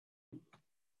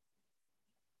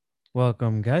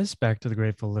Welcome, guys, back to the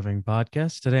Grateful Living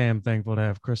podcast. Today, I'm thankful to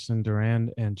have Kristen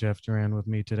Duran and Jeff Duran with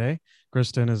me today.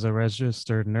 Kristen is a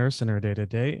registered nurse in her day to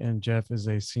day, and Jeff is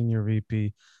a senior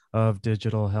VP of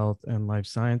digital health and life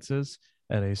sciences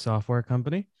at a software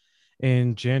company.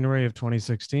 In January of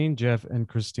 2016, Jeff and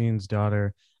Christine's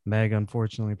daughter, Meg,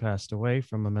 unfortunately passed away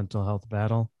from a mental health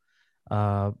battle.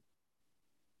 Uh,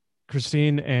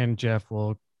 Christine and Jeff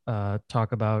will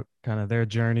talk about kind of their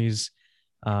journeys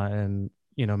and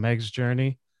Meg's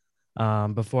journey.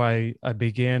 Before I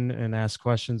begin and ask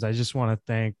questions, I just want to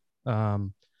thank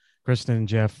um, Kristen and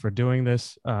Jeff for doing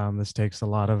this. This takes a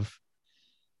lot of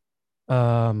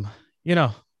um, you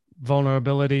know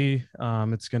vulnerability.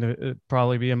 It's going to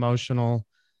probably be emotional,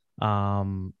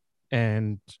 um,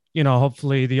 and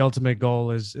hopefully the ultimate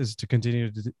goal is to continue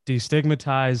to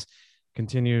destigmatize,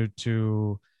 continue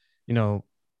to you know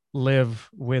live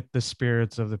with the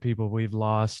spirits of the people we've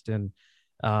lost, and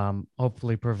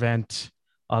hopefully prevent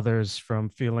others from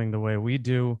feeling the way we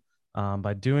do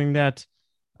by doing that.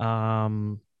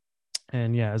 Um,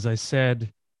 and yeah, as I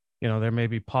said, there may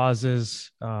be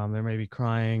pauses, there may be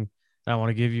crying. I want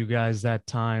to give you guys that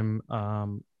time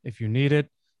if you need it.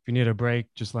 If you need a break,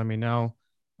 just let me know.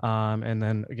 And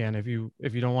then again, if you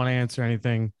don't want to answer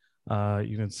anything,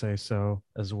 you can say so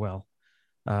as well.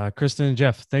 Kristen and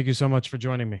Jeff, thank you so much for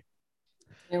joining me.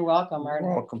 You're welcome, You're Artie.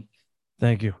 welcome.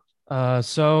 Thank you.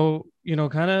 So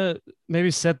kind of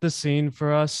maybe set the scene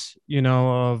for us,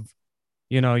 of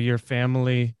your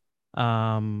family,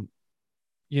 um,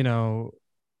 you know,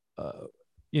 uh,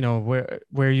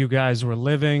 where you guys were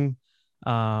living,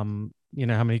 how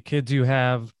many kids you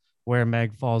have, where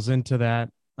Meg falls into that.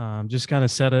 Just kind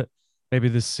of set it, maybe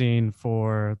the scene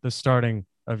for the starting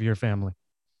of your family.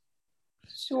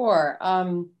 Sure.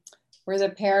 We're the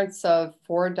parents of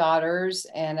four daughters,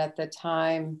 and at the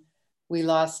time we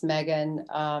lost Megan,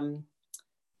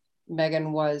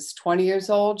 Megan was 20 years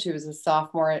old. She was a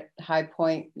sophomore at High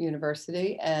Point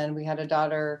University, and we had a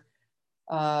daughter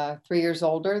 3 years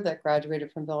older that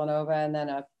graduated from Villanova, and then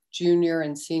a junior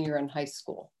and senior in high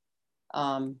school.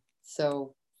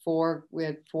 So we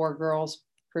had four girls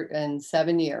in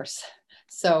 7 years.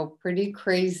 So pretty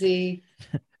crazy,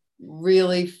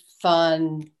 really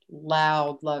fun,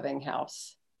 loud, loving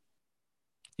house.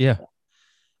 Yeah.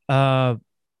 Uh,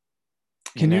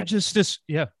 can And you that, just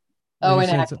yeah? Were Oh, you in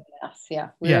saying Acton, something? Mass. Yeah,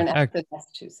 we were Yeah. in Acton,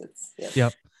 Massachusetts. Yep.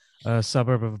 Yes. A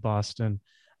suburb of Boston.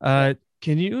 Yeah.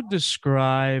 Can you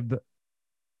describe,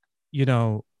 you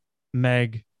know,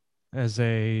 Meg as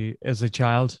a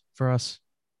child for us?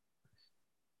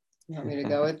 You want me to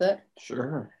go with it?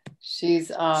 sure. She's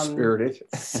Spirited.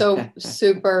 so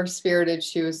super spirited.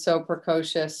 She was so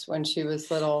precocious when she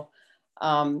was little.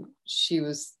 She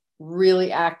was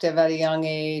really active at a young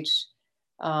age.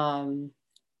 Um,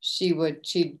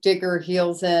 she'd dig her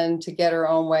heels in to get her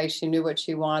own way. She knew what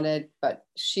she wanted, but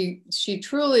she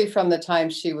truly, from the time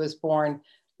she was born,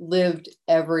 lived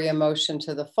every emotion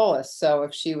to the fullest. So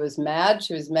if she was mad,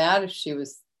 she was mad. If she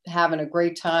was having a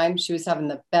great time, she was having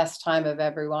the best time of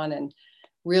everyone, and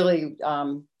really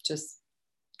just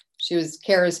she was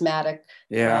charismatic.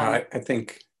 Yeah, I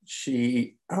think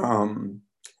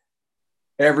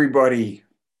everybody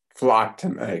flocked to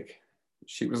Meg.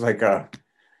 She was like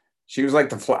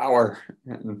the flower.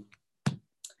 And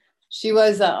She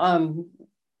was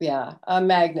a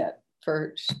magnet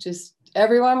for just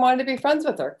everyone wanted to be friends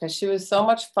with her because she was so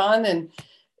much fun and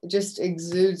just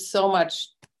exudes so much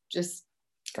just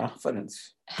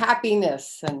confidence.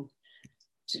 happiness, and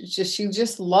she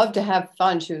just loved to have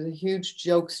fun. She was a huge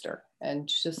jokester, and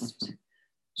she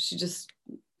just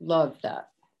loved that.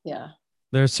 Yeah.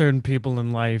 There are certain people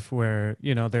in life where,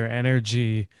 their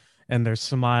energy and their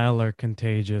smile are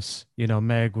contagious.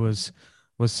 Meg was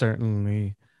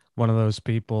certainly one of those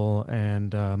people,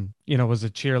 and was a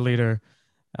cheerleader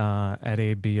at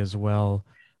AB as well.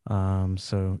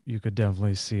 So you could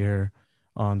definitely see her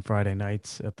on Friday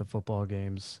nights at the football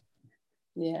games.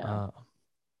 Yeah. Uh,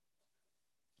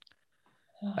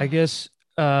 I guess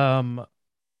not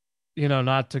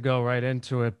to go right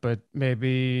into it, but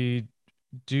maybe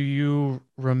do you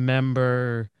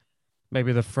remember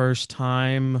maybe the first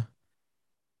time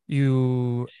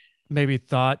you maybe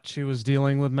thought she was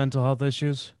dealing with mental health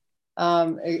issues?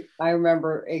 I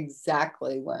remember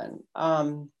exactly when.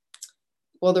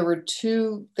 Well, there were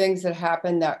two things that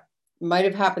happened that might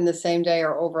have happened the same day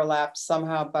or overlapped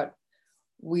somehow, but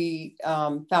we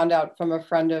found out from a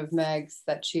friend of Meg's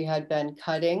that she had been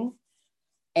cutting.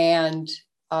 And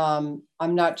I'm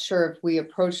not sure if we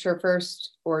approached her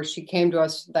first or she came to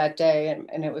us that day,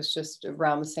 and it was just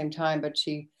around the same time, but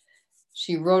she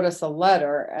wrote us a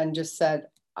letter and just said,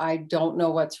 I don't know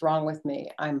what's wrong with me.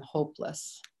 I'm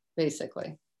hopeless.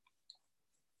 basically.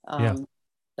 Yeah.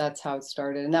 That's how it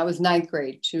started. And that was ninth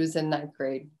grade. She was in ninth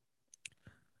grade.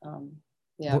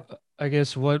 Yeah. I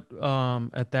guess what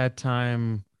at that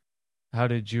time, how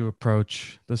did you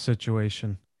approach the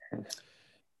situation? Did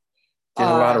a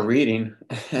lot of reading.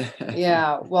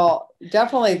 Yeah, well,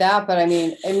 definitely that. But I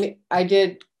mean, I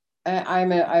did.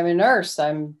 I'm a nurse.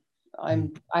 I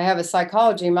have a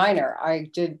psychology minor.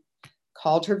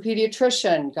 Called her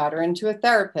pediatrician, got her into a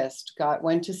therapist,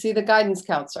 went to see the guidance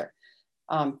counselor,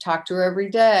 talked to her every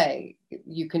day.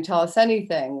 You can tell us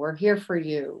anything. We're here for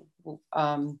you.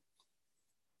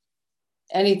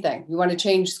 Anything. You want to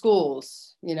change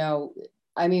schools? You know,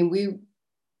 I mean, we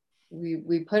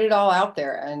put it all out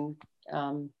there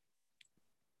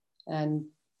and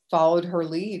followed her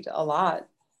lead a lot.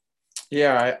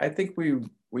 Yeah, I think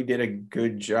we did a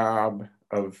good job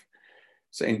of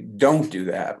saying, don't do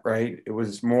that, right? It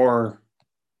was more,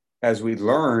 as we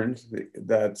learned,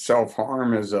 that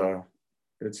self-harm it's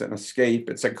an escape,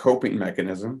 it's a coping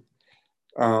mechanism.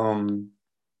 How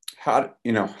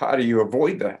do you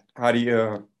avoid that? How do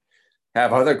you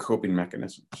have other coping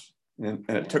mechanisms? And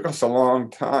it took us a long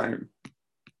time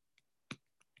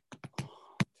to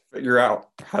figure out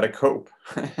how to cope.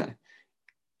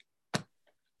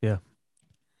 Yeah.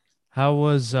 How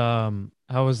was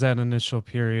that initial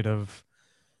period of,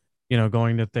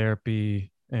 going to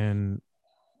therapy, and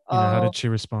how did she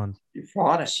respond? You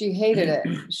fought it. She hated it.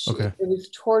 Okay. It was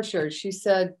torture. She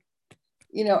said,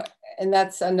 and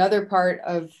that's another part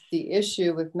of the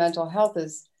issue with mental health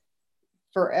is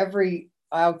for every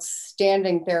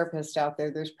outstanding therapist out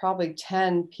there, there's probably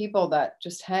 10 people that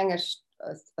just hang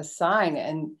a sign.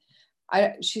 And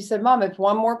she said, Mom, if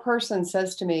one more person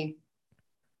says to me,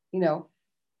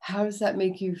 how does that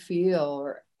make you feel?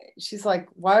 Or she's like,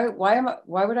 why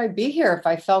would I be here if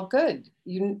I felt good?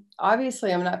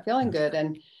 Obviously I'm not feeling good.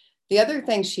 And the other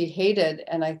thing she hated,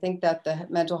 and I think that the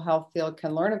mental health field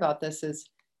can learn about this, is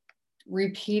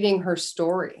repeating her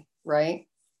story, right?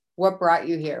 What brought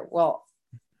you here? Well,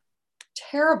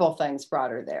 terrible things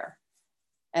brought her there.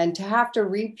 And to have to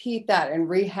repeat that and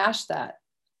rehash that,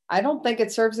 I don't think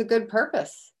it serves a good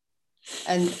purpose.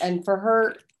 And for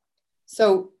her,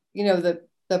 so,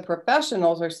 the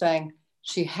professionals are saying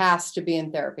she has to be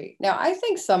in therapy. Now, I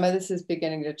think some of this is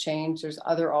beginning to change. There's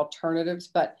other alternatives,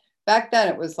 but back then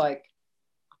it was like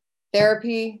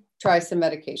therapy, try some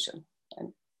medication.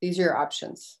 And these are your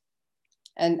options.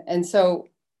 And so.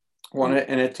 Well,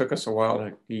 and it took us a while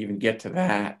to even get to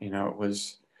that. It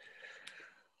was,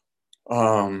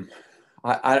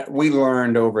 we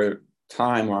learned over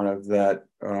time, Arnav, that,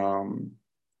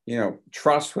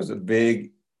 trust was a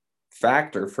big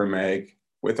factor for Meg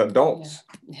with adults.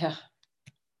 Yeah.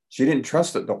 She didn't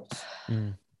trust adults.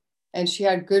 Mm. And she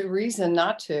had good reason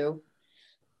not to.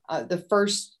 The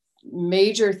first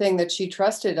major thing that she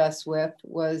trusted us with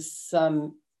was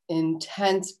some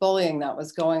intense bullying that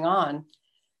was going on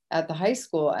at the high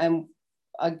school. And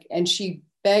she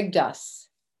begged us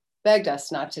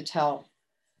not to tell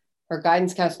her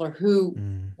guidance counselor, who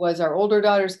was our older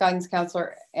daughter's guidance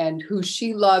counselor and who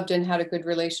she loved and had a good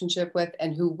relationship with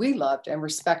and who we loved and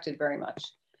respected very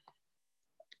much.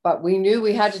 But we knew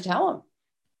we had to tell him.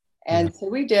 And so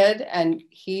we did. And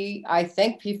I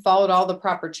think he followed all the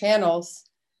proper channels.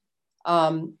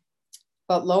 But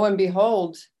lo and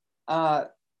behold,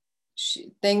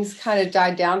 things kind of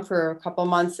died down for a couple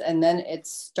months, and then it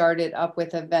started up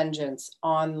with a vengeance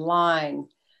online.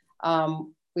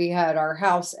 We had our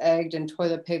house egged and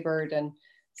toilet papered, and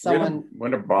someone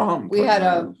went a bomb. We had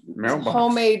a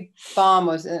homemade bomb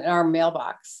was in our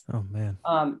mailbox. Oh man!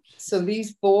 So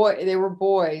these they were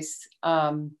boys.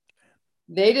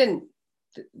 They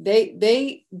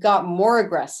got more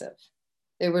aggressive.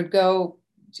 They would go,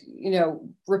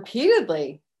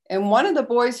 repeatedly. And one of the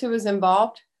boys who was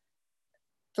involved,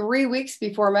 3 weeks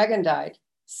before Megan died,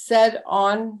 said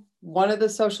on one of the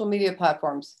social media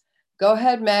platforms, "Go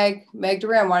ahead, Meg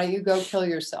Duran, why don't you go kill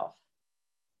yourself?"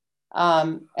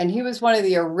 And he was one of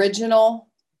the original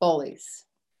bullies.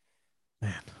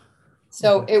 Man.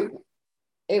 So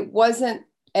it wasn't,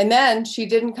 and then she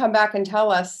didn't come back and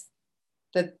tell us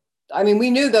that, we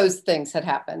knew those things had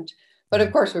happened, but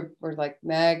of course we're like,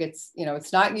 Meg, it's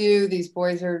not you, these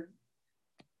boys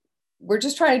we're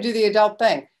just trying to do the adult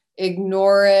thing.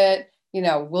 Ignore it.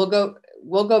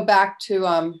 We'll go back to,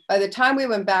 by the time we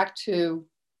went back to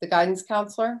the guidance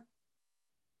counselor,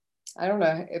 I don't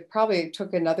know, it probably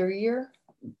took another year.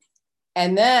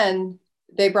 And then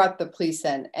they brought the police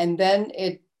in, and then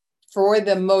it, for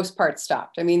the most part,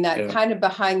 stopped. That kind of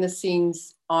behind the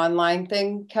scenes online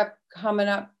thing kept coming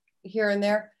up here and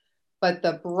there, but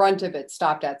the brunt of it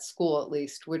stopped at school, at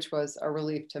least, which was a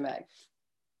relief to Meg.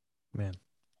 Man,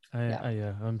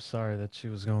 Yeah. I'm sorry that she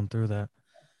was going through that.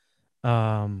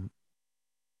 Um,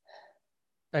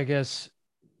 I guess,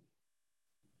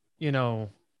 you know,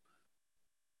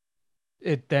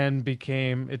 it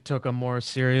took a more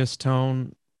serious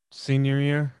tone senior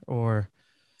year, or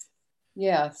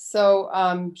Yeah.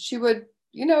 So she would,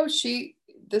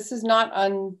 this is not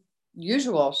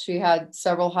unusual. She had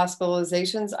several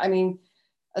hospitalizations. I mean,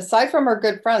 aside from her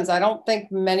good friends, I don't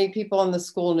think many people in the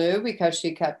school knew because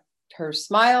she kept her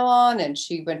smile on and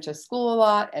she went to school a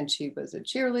lot and she was a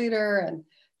cheerleader and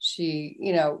she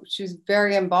was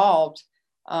very involved,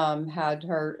 had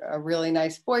a really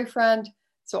nice boyfriend.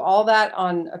 So all that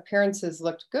on appearances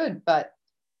looked good, but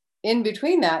in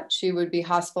between that, she would be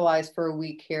hospitalized for a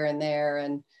week here and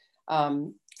there.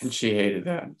 Um, And she hated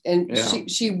that. and Yeah.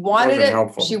 she wanted Wasn't it.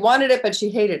 helpful. She wanted it, but she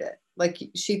hated it. Like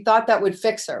she thought that would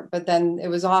fix her, but then it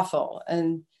was awful.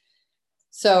 And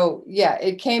so, yeah,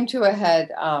 it came to a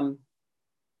head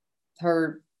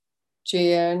her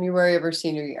January of her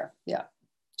senior year. Yeah,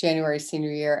 January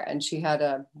senior year. And she had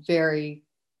a very,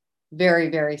 very,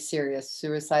 very serious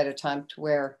suicide attempt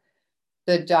where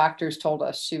the doctors told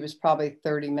us she was probably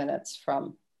 30 minutes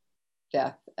from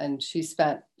death. And she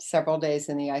spent several days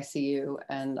in the ICU.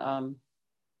 And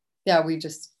yeah,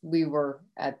 we were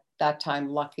at that time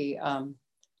lucky.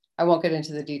 I won't get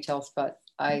into the details, but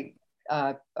a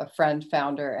friend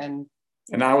found her and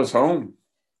I was home.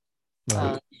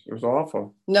 well, It was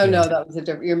awful. no, Yeah. that was a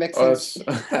different, you're mixing.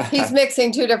 He's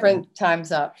mixing two different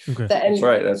times up. okay. That's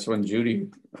right. That's when Judy,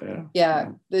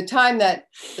 Yeah, the time that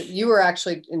you were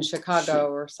actually in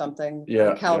Chicago or something,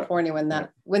 Yeah, or California,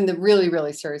 when the really,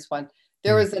 really serious one,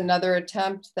 there was another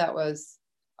attempt that was,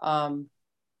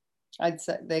 I'd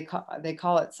say they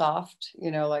call it soft,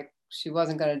 like she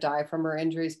wasn't going to die from her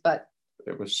injuries, but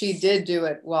she did do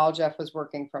it while Jeff was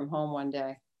working from home one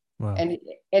day. Wow. And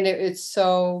it's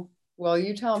so, well,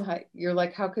 you tell him how you're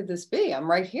like, how could this be? I'm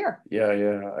right here.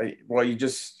 Yeah. Well, you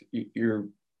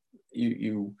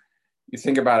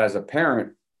think about it as a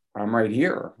parent, I'm right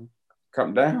here.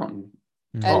 Come down,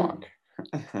 talk.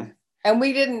 And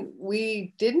we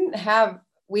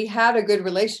had a good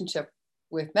relationship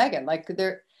with Megan. Like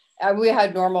we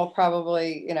had normal,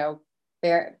 probably,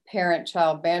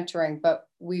 parent-child bantering, but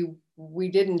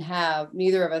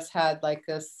neither of us had like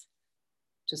this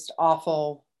just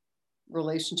awful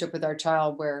relationship with our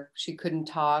child where she couldn't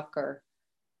talk, or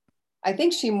I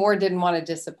think she more didn't want to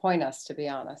disappoint us, to be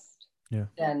honest. Yeah.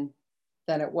 Than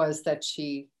it was that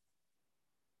she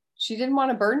didn't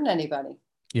want to burden anybody.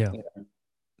 Yeah.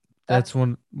 That's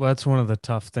one of the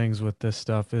tough things with this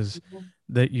stuff is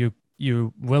that you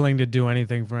willing to do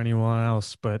anything for anyone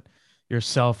else, but your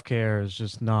self-care is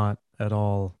just not at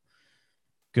all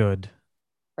good.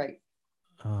 Right.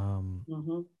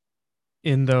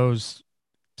 In those,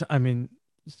 I mean,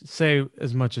 say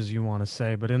as much as you want to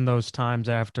say, but in those times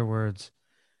afterwards,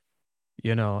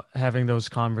 having those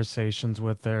conversations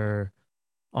with her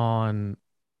on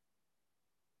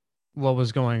what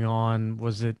was going on,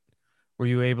 were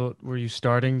you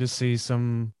starting to see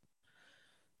some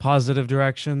positive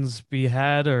directions be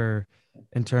had, or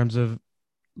in terms of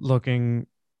looking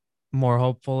more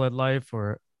hopeful at life,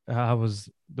 or how was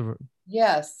the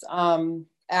Yes.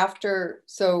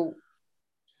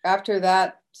 After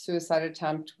that suicide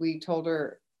attempt, we told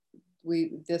her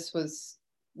we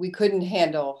couldn't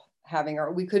handle having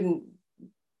her. We couldn't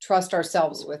trust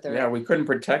ourselves with her. Yeah, we couldn't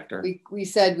protect her. We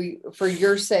said, for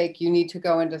your sake, you need to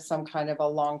go into some kind of a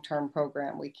long-term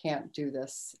program. We can't do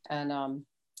this.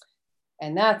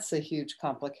 And that's a huge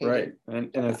complication. Right.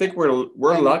 And I think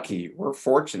we're lucky. We're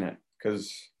fortunate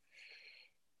because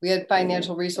we had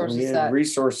financial resources. We had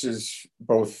resources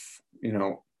both,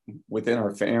 within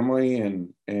our family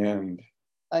and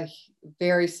a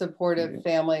very supportive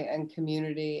family and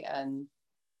community and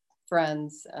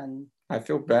friends. And I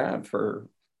feel bad for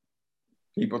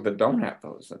people that don't have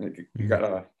those. I think you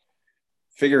gotta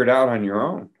figure it out on your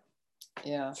own.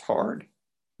 Yeah, it's hard.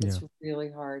 It's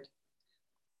really hard.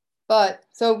 But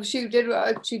so she did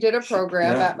a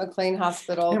program at McLean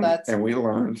Hospital. And we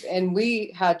learned, and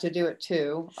we had to do it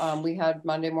too. We had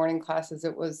Monday morning classes.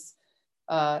 It was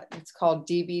it's called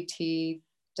DBT,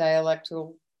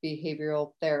 dialectical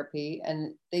behavioral therapy,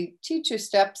 and they teach you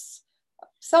steps,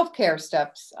 self-care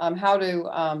steps, how to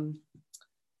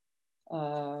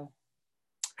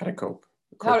cope,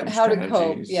 how to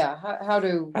cope, yeah, how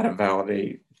to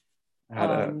validate,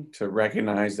 how to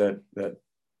recognize that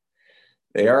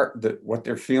what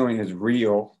they're feeling is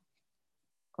real,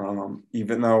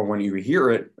 even though when you hear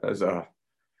it as a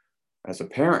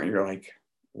parent, you're like,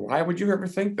 why would you ever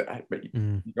think that? But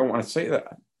you don't want to say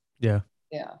that. Yeah.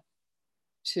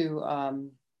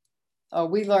 To Oh,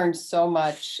 we learned so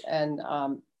much, and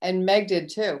Meg did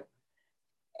too.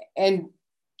 And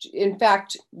in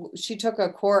fact, she took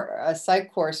a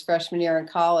psych course freshman year in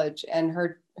college, and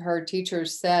her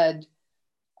teachers said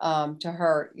to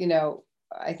her, you know,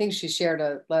 I think she shared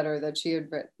a letter that she had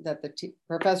that the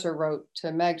professor wrote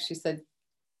to Meg. She said,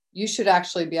 "You should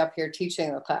actually be up here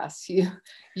teaching the class. You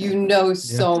know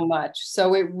so much."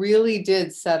 So it really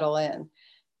did settle in.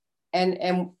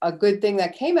 And a good thing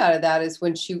that came out of that is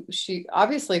when she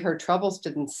obviously her troubles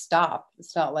didn't stop.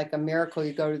 It's not like a miracle.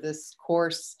 You go to this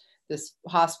course, this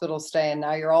hospital stay, and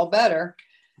now you're all better.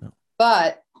 No.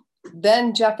 But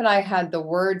then Jeff and I had the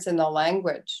words and the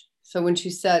language. So when she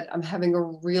said, "I'm having a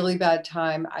really bad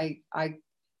time. I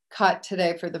cut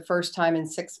today for the first time in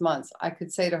 6 months," I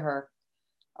could say to her,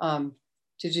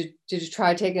 did you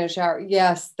try taking a shower?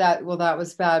 Yes, that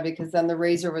was bad because then the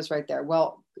razor was right there.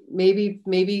 Well,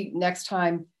 maybe next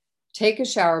time take a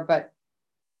shower, but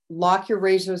lock your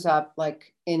razors up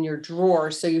like in your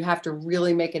drawer. So you have to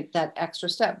really make it that extra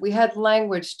step. We had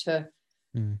language to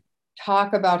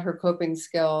talk about her coping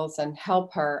skills and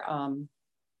help her.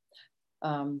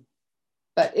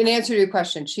 But in answer to your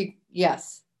question,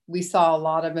 yes, we saw a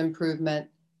lot of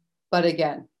improvement, but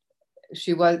again,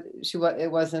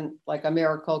 it wasn't like a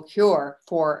miracle cure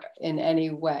for in any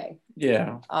way.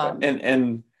 Yeah.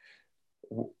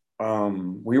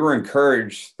 We were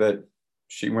encouraged that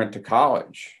she went to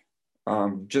college,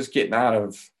 just getting out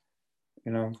of,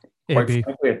 quite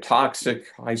frankly, a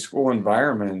toxic high school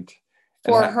environment.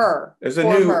 For her.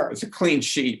 It's a clean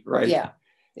sheet, right? Yeah.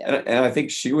 And I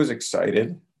think she was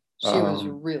excited. She was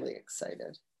really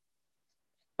excited.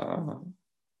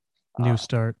 New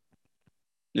start.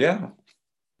 Yeah.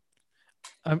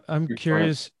 I'm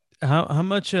curious, how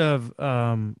much of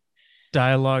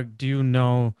dialogue do you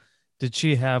know did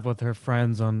she have with her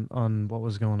friends on what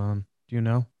was going on? Do you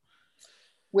know?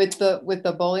 With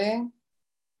the bullying?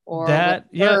 Or that,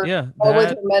 or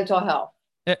with her mental health?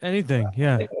 Anything,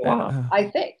 yeah. I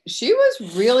think she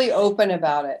was really open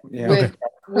about it. Yeah.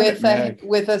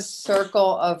 with a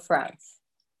circle of friends.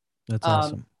 That's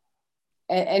awesome.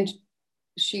 And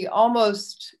she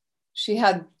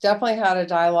definitely had a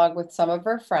dialogue with some of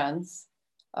her friends,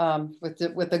 with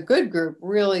a good group,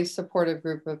 really supportive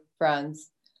group of friends.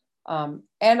 And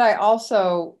I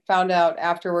also found out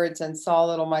afterwards and saw a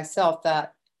little myself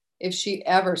that if she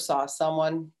ever saw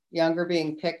someone younger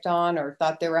being picked on or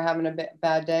thought they were having a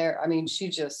bad day, she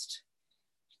just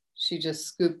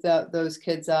scooped those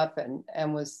kids up and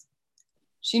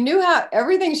she knew how,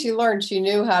 everything she learned, she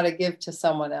knew how to give to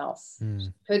someone else.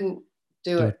 She couldn't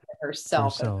do it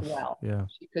herself as well. Yeah.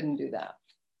 She couldn't do that.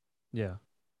 Yeah.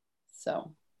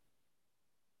 So.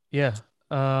 Yeah.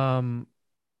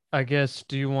 I guess,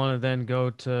 do you want to then go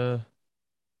to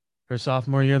her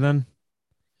sophomore year then?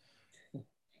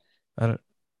 Or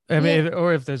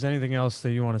if there's anything else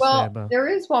that you want to say about. There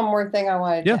is one more thing I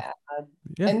wanted to add.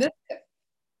 Yeah. And this,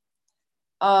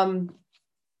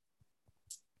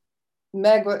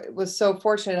 Meg was so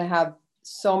fortunate to have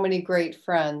so many great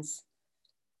friends.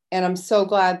 And I'm so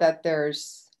glad that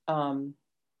there's that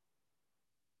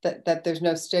there's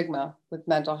no stigma with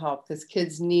mental health, because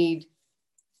kids need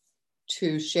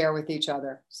to share with each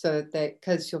other so that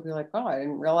because you'll be like, "Oh, I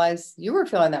didn't realize you were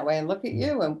feeling that way, and look at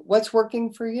you and what's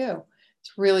working for you."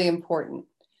 It's really important.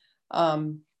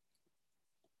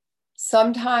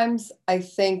 Sometimes I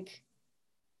think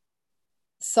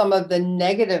some of the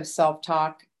negative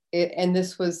self-talk, and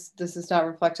this is not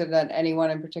reflected on anyone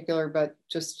in particular, but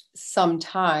just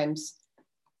sometimes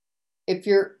if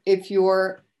your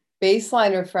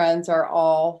baseline of friends are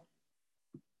all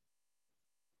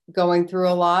going through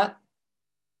a lot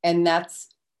and that's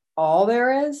all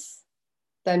there is,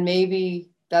 then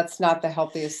maybe that's not the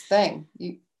healthiest thing.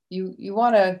 You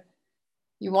want to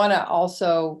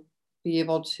also be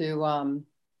able to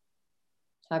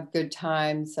have good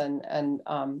times and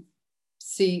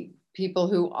see people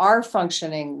who are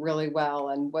functioning really well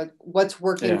and what's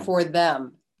working for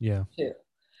them. Yeah. Too.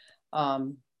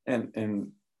 And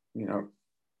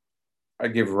I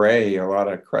give Ray a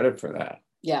lot of credit for that.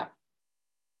 Yeah.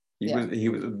 He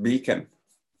was a beacon.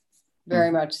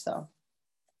 Very much so.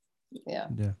 Yeah.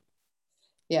 Yeah.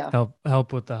 Yeah.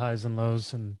 Help with the highs and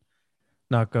lows and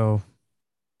not go.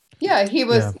 Yeah, he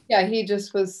was. Yeah, he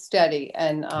just was steady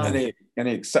and he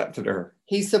accepted her.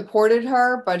 He supported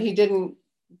her, but he didn't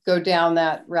go down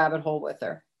that rabbit hole with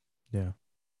her. Yeah.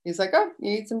 He's like, "Oh,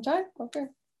 you need some time? Okay."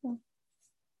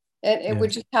 And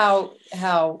which is how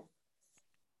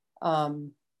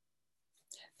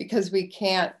because we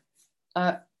can't.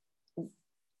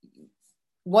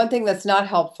 One thing that's not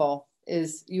helpful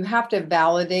is you have to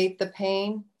validate the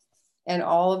pain and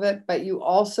all of it, but you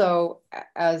also,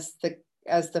 as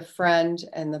the friend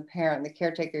and the parent, the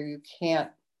caretaker, you can't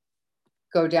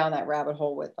go down that rabbit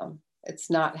hole with them. It's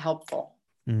not helpful.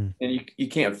 And you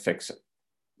can't fix it.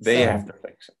 They have to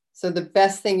fix it. So the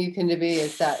best thing you can be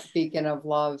is that beacon of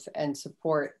love and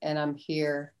support, and I'm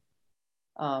here.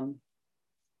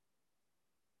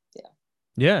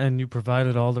 Yeah, and you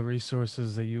provided all the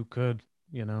resources that you could,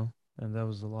 you know, and that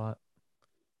was a lot.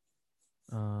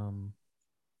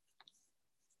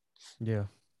 Yeah.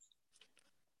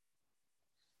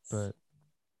 But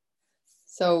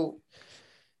so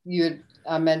you had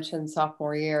mentioned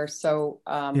sophomore year. So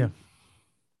yeah.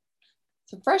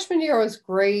 So freshman year was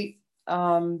great.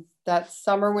 That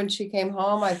summer when she came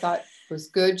home, I thought was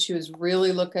good. She was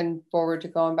really looking forward to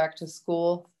going back to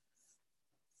school.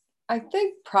 I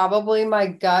think probably my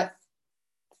gut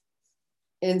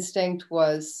instinct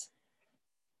was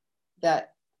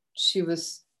that she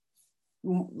was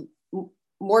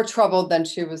more troubled than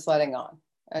she was letting on.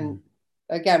 And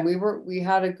again, we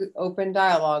had a good open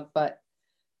dialogue, but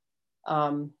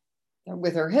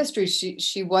with her history,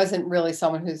 she wasn't really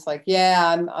someone who's like,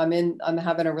 yeah, I'm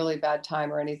having a really bad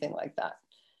time or anything like that.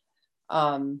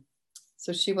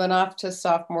 So she went off to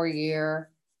sophomore year,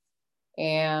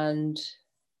 and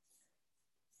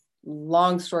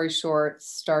long story short,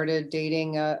 started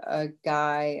dating a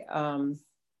guy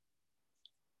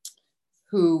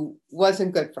who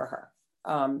wasn't good for her.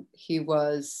 He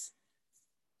was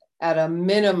at a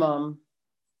minimum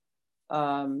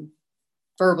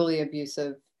verbally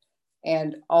abusive,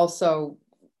 and also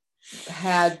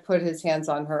had put his hands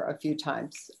on her a few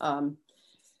times.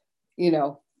 You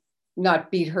know, not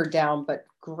beat her down, but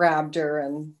grabbed her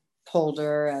and pulled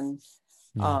her, and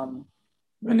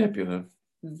manipulative.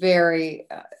 Very,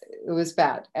 it was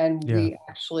bad. And we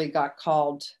actually got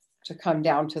called to come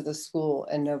down to the school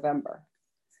in November.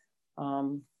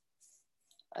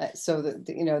 So that,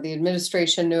 you know, the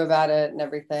administration knew about it and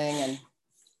everything, and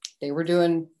they were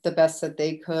doing the best that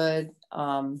they could.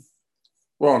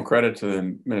 Well, and credit to the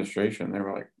administration. They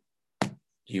were like, do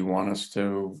you want us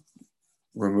to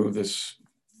remove this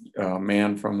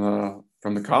man from the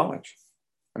college?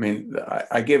 I mean,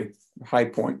 I give High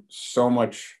Point so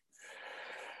much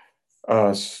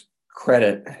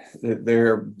credit.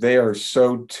 They are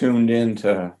so tuned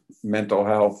into mental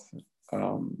health,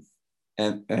 and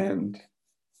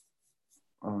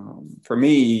for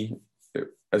me,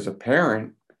 as a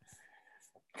parent,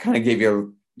 kind of gave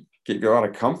you a lot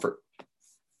of comfort,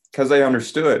 because they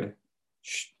understood,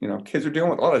 you know, kids are dealing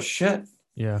with a lot of shit.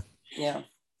 Yeah.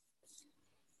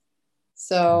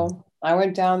 So I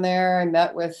went down there. I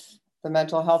met with the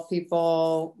mental health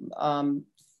people.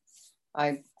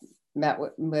 I met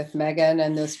with Megan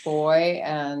and this boy,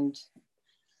 and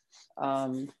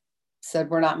said,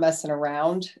 we're not messing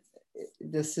around.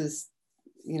 This is,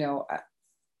 you know,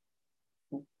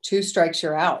 2 strikes,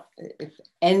 you're out. If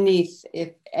anything,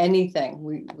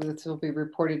 this will be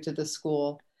reported to the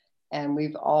school. And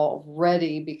we've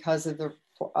already, because of the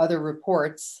other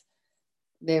reports,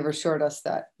 they've assured us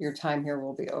that your time here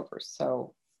will be over.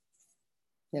 So,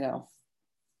 you know,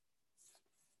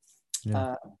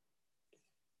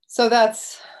 so that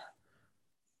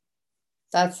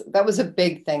was a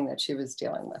big thing that she was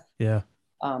dealing with. Yeah.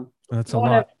 That's a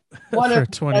lot for a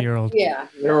 20-year-old. Yeah.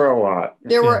 There were a lot.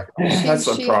 That's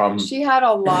the problem. She had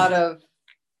a lot of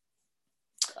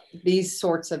these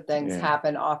sorts of things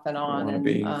happen off and on. Want to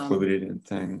be included in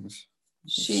things.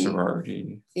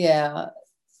 Sorority. Yeah.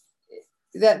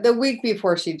 That the week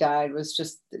before she died was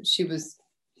just, she was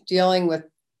dealing with,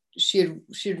 she'd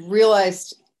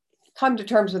realized, come to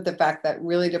terms with the fact that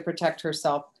really, to protect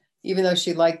herself, even though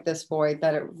she liked this boy,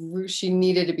 that she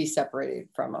needed to be separated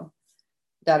from him,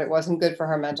 that it wasn't good for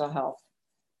her mental health.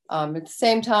 At the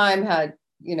same time, had,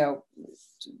 you know,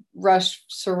 rushed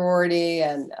sorority,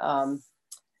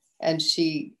 and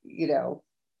she, you know,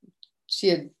 she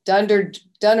had done her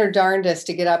darndest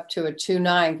to get up to a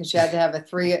 2.9, because she had to have a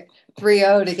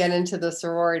 3.0 to get into the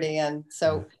sorority. And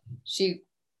so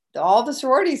all the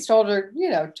sororities told her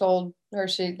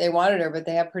they wanted her, but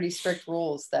they have pretty strict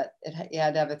rules that you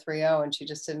had to have a 3.0, and she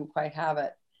just didn't quite have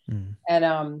it.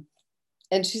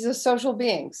 And she's a social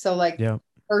being. So like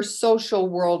her social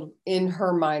world in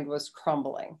her mind was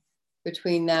crumbling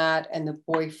between that and the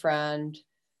boyfriend,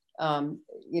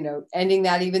 you know, ending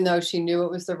that, even though she knew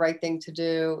it was the right thing to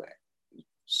do.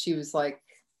 She was like,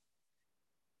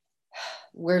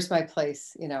 where's my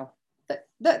place? You know,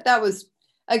 that was,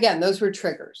 again, those were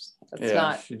triggers. That's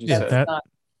not, she just had not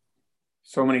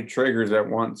so many triggers at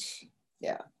once.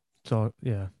 Yeah. So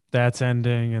that's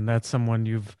ending, and that's someone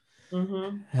you've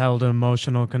held an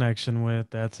emotional connection with.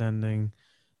 That's ending.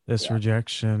 This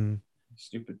rejection.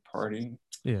 stupid party.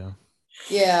 Yeah.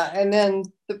 Yeah, and then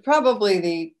probably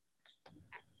the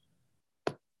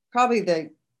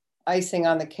icing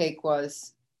on the cake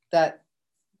was that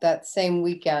same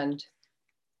weekend,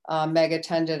 Meg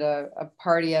attended a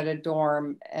party at a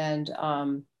dorm, and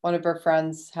one of her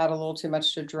friends had a little too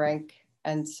much to drink,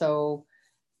 and so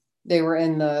they were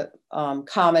in the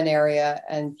common area,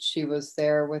 and she was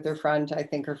there with her friend. I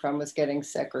think her friend was getting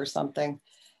sick or something.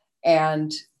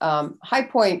 And High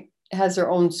Point has their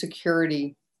own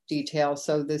security detail.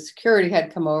 So the security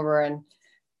had come over, and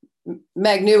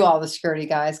Meg knew all the security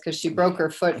guys because she broke her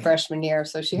foot freshman year.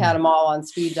 So she had them all on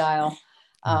speed dial.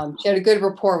 She had a good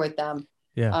rapport with them.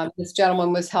 Yeah. This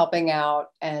gentleman was helping out.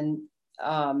 And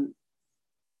on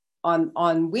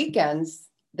weekends,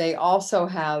 they also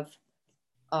have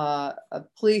one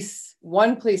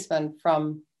policeman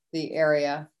from the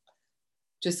area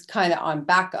just kind of on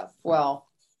backup. Well,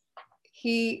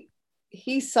 he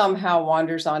somehow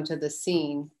wanders onto the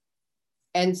scene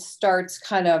and starts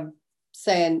kind of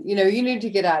saying, you need to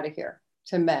get out of here,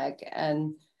 to Meg.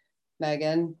 And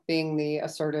Megan, being the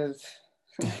assertive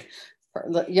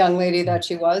young lady that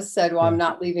she was, said, well, I'm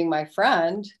not leaving my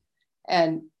friend.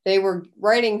 And they were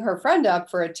writing her friend up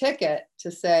for a ticket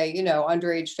to say,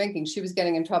 underage drinking. She was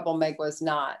getting in trouble. Meg was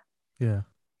not. Yeah.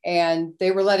 And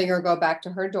they were letting her go back to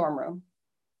her dorm room.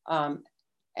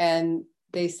 And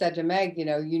they said to Meg,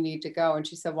 you need to go. And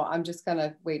she said, well, I'm just going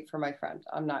to wait for my friend.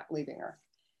 I'm not leaving her.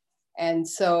 And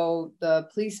so the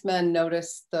policeman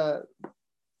noticed the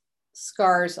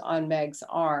scars on Meg's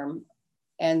arm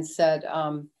and said,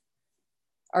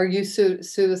 are you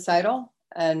suicidal?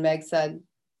 And Meg said,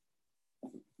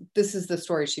 this is the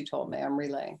story she told me. I'm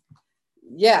relaying.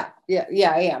 Yeah,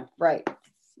 I am. Right.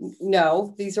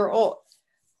 No, these are old.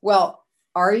 Well,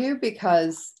 are you?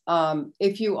 Because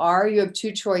if you are, you have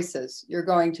two choices. You're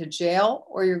going to jail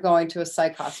or you're going to a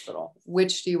psych hospital.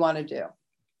 Which do you want to do?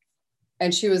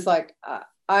 And she was like,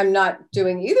 I'm not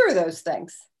doing either of those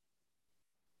things.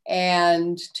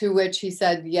 And to which he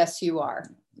said, yes, you are.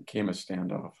 Became a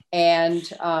standoff. And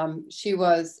she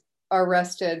was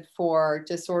arrested for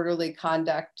disorderly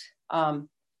conduct.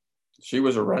 She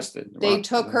was arrested. They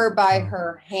took her by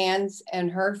her hands and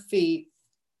her feet.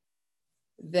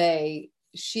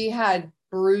 She had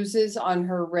bruises on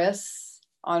her wrists,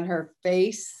 on her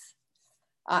face.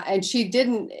 And she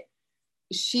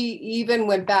even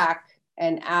went back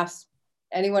and asked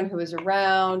anyone who was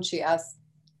around.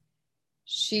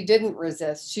 She didn't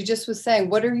resist. She just was saying,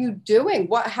 what are you doing?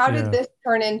 How did this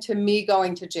turn into me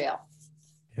going to jail?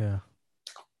 Yeah.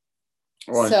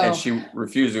 Well, and she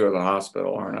refused to go to the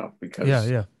hospital, Arnav, because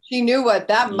she knew what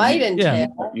that might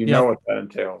entail. You know what that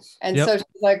entails. And so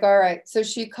she's like, all right. So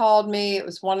she called me. It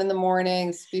was 1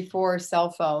 a.m. before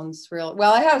cell phones. Well,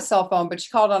 I had a cell phone, but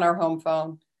she called on our home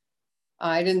phone.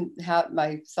 I didn't have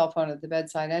my cell phone at the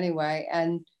bedside anyway.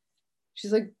 And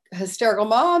she's like, hysterical,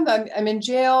 Mom, I'm in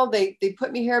jail. They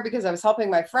put me here because I was helping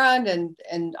my friend,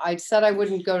 and I said I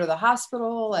wouldn't go to the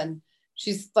hospital. And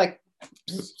she's like,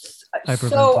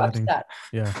 so upset.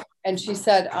 Yeah. And she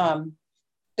said,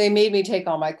 they made me take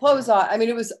all my clothes off. I mean,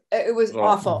 it was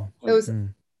awful. It was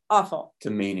awful.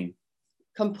 Demeaning.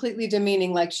 Completely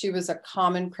demeaning, like she was a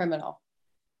common criminal.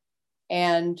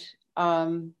 And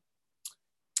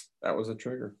that was a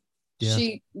trigger. Yeah.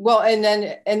 And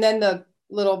then the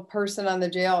little person on the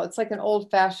jail, it's like an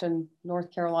old-fashioned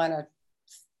North Carolina,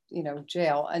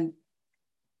 jail. And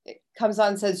it comes on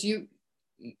and says, you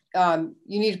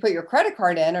need to put your credit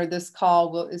card in, or this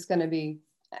call is going to be,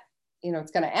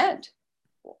 it's going to end.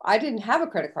 I didn't have a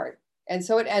credit card. And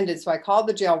so it ended. So I called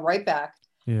the jail right back.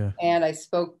 Yeah. And I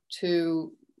spoke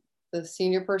to the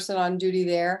senior person on duty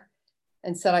there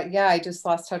and said, I just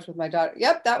lost touch with my daughter.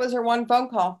 Yep, that was her one phone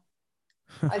call.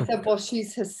 I said, well,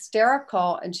 she's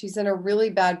hysterical and she's in a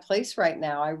really bad place right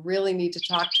now. I really need to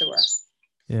talk to her.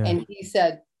 Yeah. And he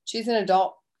said, she's an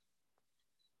adult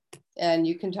and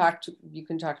you can talk to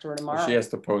her tomorrow. She has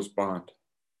to post bond.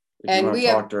 If you want to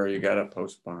talk to her, you got to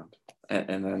post bond.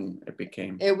 And then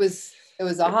it was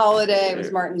a holiday. It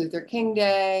was Martin Luther King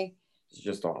Day. It's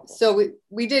just awful. So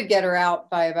we did get her out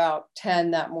by about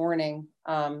 10 that morning.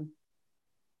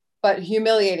 But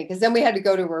humiliating, because then we had to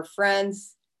go to her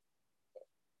friends.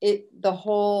 The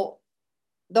whole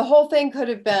thing could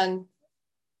have been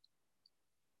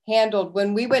handled.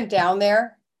 When we went down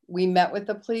there, we met with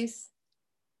the police.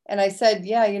 And I said,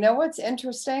 yeah, you know what's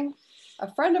interesting?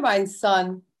 A friend of mine's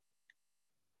son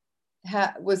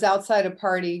was outside a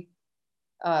party,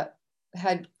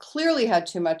 had clearly had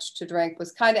too much to drink,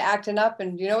 was kind of acting up.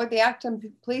 And you know what the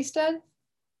Acton police did?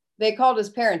 They called his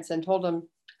parents and told him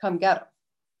to come get him.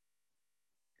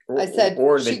 I said,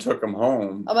 or they took him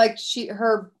home. I'm like,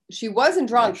 she wasn't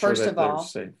drunk, Make sure first that of they're all.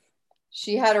 safe.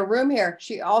 She had a room here.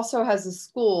 She also has a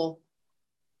school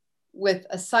with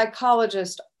a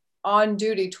psychologist on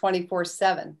duty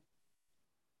 24/7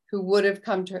 who would have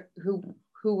come to who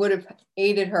would have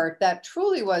aided her if that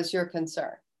truly was your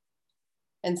concern.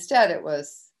 Instead, it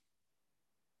was,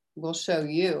 we'll show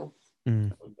you.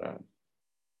 Mm.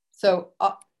 So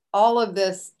all of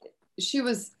this, she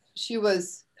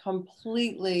was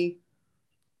completely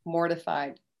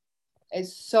mortified.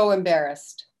 Is so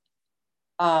embarrassed.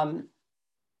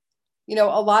 You know,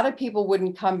 a lot of people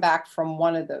wouldn't come back from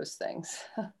one of those things.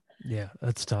 Yeah,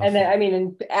 that's tough. And then, I mean,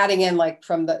 and adding in like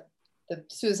from the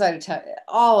suicide attempt,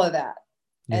 all of that.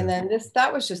 Yeah. And then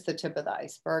that was just the tip of the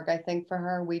iceberg, I think, for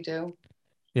her. We do.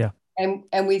 Yeah. And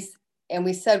we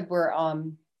said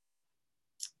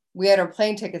we had our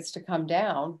plane tickets to come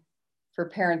down for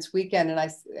Parents Weekend. And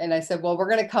I said, well, we're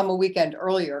going to come a weekend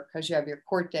earlier because you have your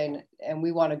court day and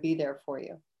we want to be there for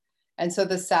you. And so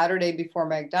the Saturday before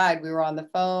Meg died, we were on the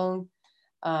phone.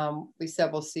 We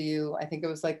said, we'll see you. I think it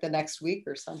was like the next week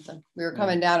or something. We were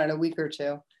coming down in a week or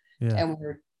two. Yeah. And we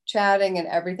were chatting and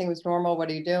everything was normal. What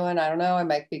are you doing? I don't know. I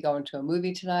might be going to a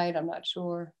movie tonight. I'm not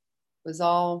sure. It was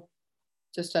all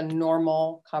just a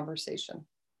normal conversation.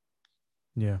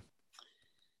 Yeah.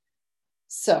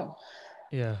 So.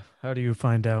 Yeah. How do you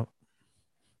find out?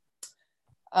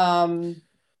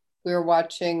 We were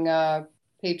watching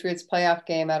Patriots playoff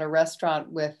game at a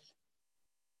restaurant with,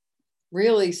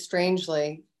 really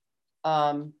strangely,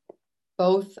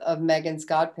 both of Megan's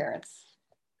godparents,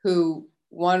 who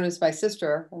one was my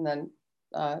sister, and then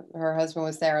her husband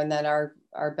was there, and then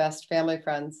our best family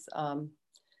friends,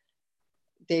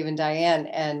 Dave and Diane,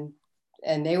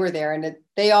 and they were there, and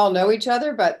they all know each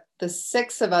other, but the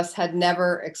six of us had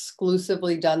never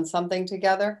exclusively done something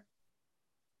together.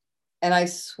 And I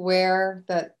swear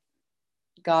that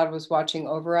God was watching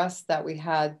over us, that we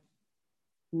had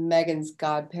Megan's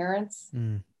godparents.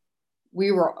 Mm.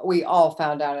 We all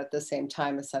found out at the same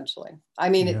time, essentially. I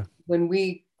mean, when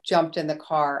we jumped in the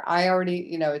car, I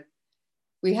already,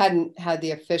 we hadn't had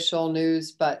the official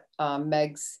news, but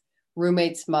Meg's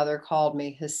roommate's mother called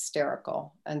me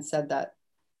hysterical and said that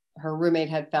her roommate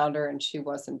had found her and she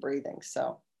wasn't breathing.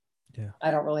 So yeah,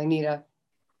 I don't really need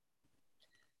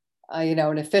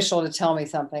an official to tell me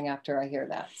something after I hear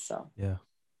that. So yeah.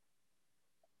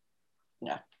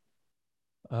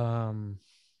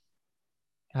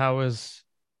 How is,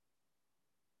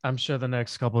 I'm sure the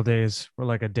next couple of days were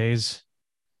like a days,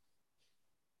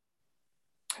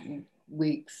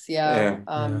 weeks. Yeah.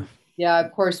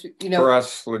 Of course, for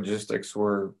us, logistics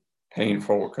were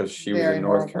painful because she was in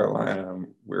North Carolina and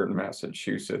we're in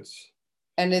Massachusetts.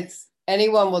 And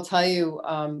anyone will tell you,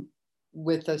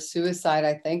 with a suicide,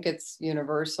 I think it's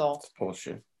universal. It's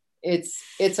bullshit.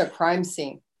 It's a crime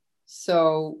scene.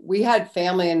 So we had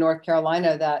family in North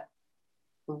Carolina that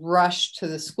rushed to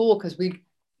the school because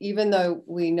even though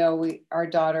we know our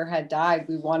daughter had died,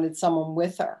 we wanted someone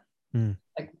with her,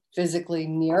 like physically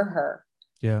near her.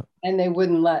 Yeah. And they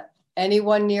wouldn't let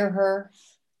anyone near her.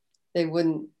 They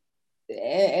wouldn't,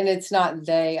 and it's not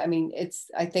they. I mean,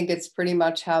 I think it's pretty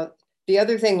much how. The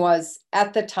other thing was,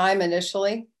 at the time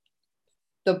initially,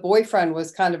 the boyfriend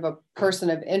was kind of a person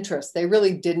of interest. They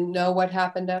really didn't know what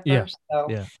happened at first. So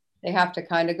they have to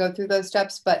kind of go through those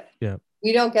steps. But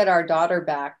we don't get our daughter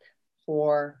back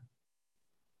for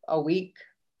a week.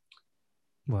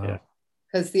 Wow.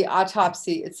 Because the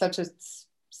autopsy, it's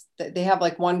they have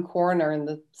like one coroner in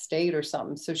the state or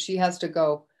something. So she has to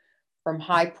go from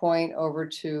High Point over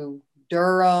to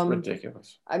Durham. It's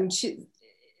ridiculous. I mean,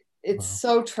 it's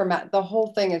so traumatic. The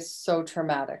whole thing is so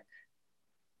traumatic.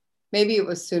 Maybe it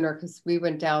was sooner because we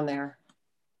went down there.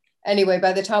 Anyway,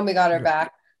 by the time we got her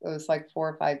back, it was like 4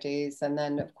 or 5 days. And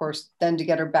then, of course, to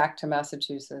get her back to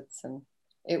Massachusetts. And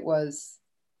it was,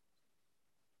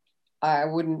 I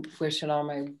wouldn't wish it on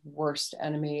my worst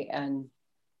enemy. And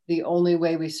the only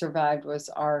way we survived was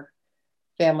our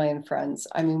family and friends.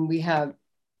 I mean, we have.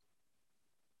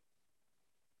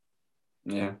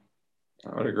 Yeah,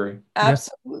 I would agree.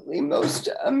 Absolutely most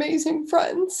amazing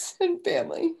friends and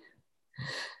family.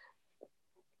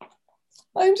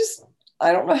 I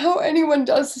don't know how anyone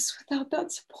does this without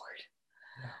that support.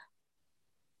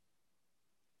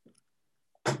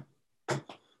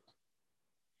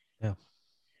 Yeah.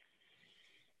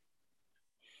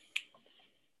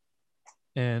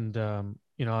 And,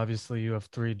 obviously you have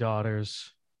 3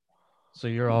 daughters, so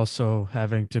you're also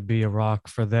having to be a rock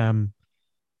for them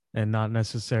and not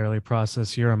necessarily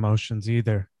process your emotions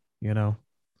either,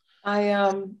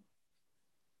 I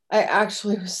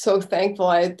actually was so thankful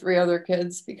I had 3 other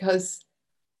kids because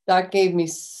that gave me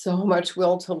so much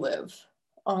will to live,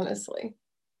 honestly.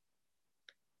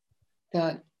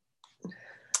 That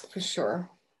for sure.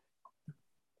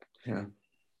 Yeah.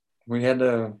 We had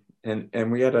to,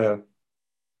 and we had to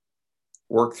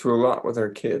work through a lot with our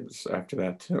kids after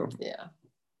that too. Yeah.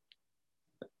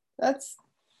 There's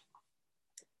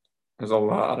a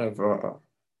lot of,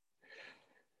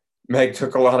 Meg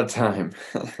took a lot of time.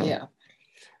 Yeah.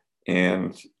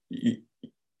 And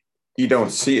you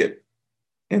don't see it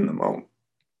in the moment.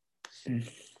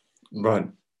 But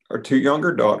our two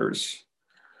younger daughters,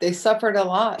 they suffered a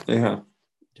lot. Yeah.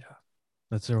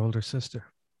 That's their older sister.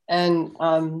 And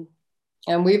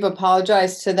we've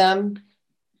apologized to them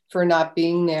for not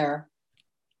being there.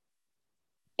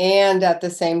 And at the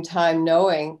same time,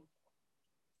 knowing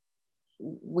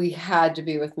we had to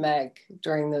be with Meg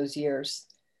during those years.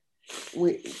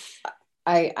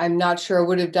 I'm not sure I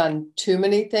would have done too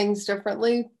many things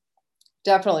differently.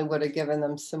 Definitely would have given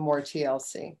them some more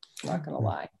TLC, not going to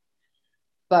lie.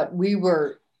 But we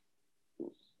were,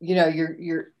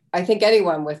 I think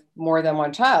anyone with more than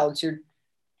one child,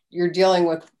 you're dealing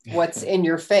with what's in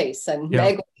your face, and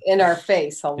Meg was in our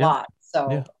face a lot.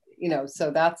 So,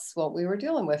 so that's what we were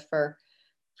dealing with for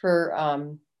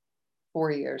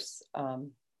 4 years,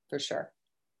 for sure.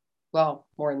 Well,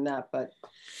 more than that, but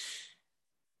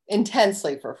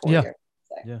intensely for 4 years.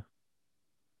 Yeah.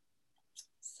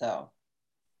 So.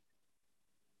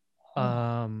 A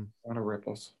lot of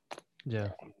ripples. Yeah.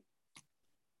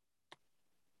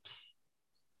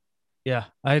 Yeah.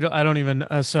 I don't even.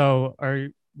 So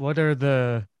what are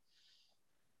the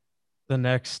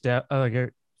next step?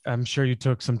 I'm sure you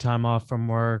took some time off from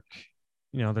work.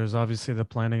 There's obviously the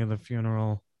planning of the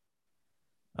funeral.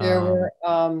 There were,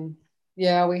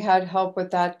 we had help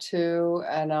with that too.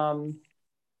 And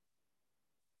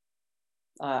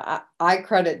I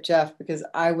credit Jeff because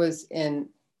I was in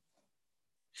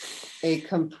a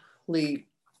complete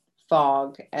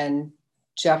fog, and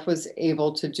Jeff was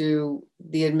able to do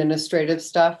the administrative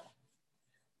stuff.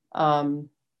 And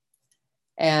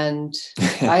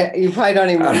you probably don't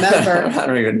even remember. I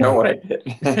don't even know what I did.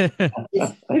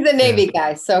 He's a Navy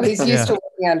guy, so he's used to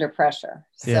working under pressure.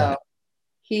 So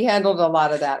he handled a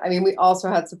lot of that. I mean, we also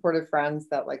had supportive friends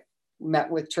that like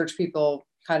met with church people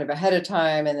kind of ahead of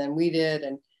time, and then we did.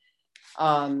 And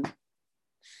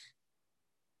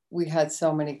we had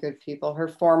so many good people. Her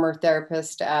former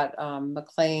therapist at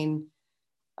McLean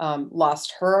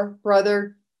lost her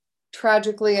brother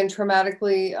tragically and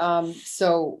traumatically.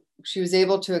 So she was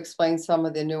able to explain some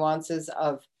of the nuances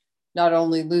of not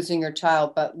only losing your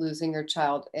child, but losing your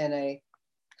child in a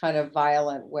kind of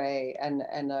violent way. And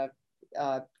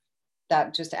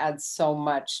that just adds so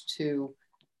much to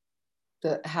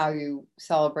how you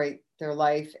celebrate their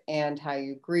life and how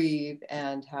you grieve,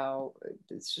 and how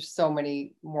it's just so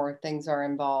many more things are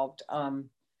involved.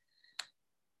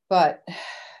 But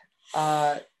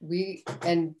Jeff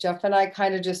and I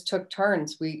kind of just took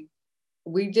turns. We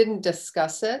didn't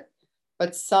discuss it,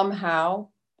 but somehow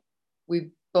we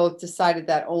both decided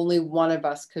that only one of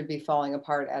us could be falling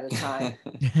apart at a time.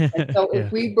 And so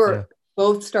if we were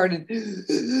both started,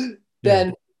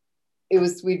 then it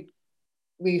was,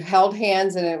 we held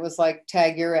hands, and it was like,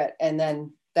 tag, you're it. And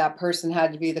then that person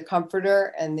had to be the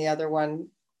comforter, and the other one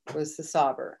was the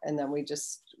sobber. And then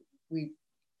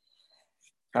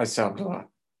I sobbed a lot.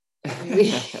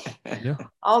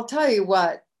 I'll tell you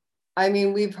what, I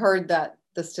mean, we've heard that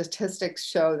the statistics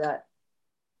show that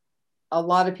a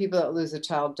lot of people that lose a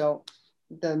child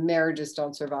the marriages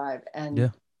don't survive.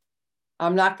 And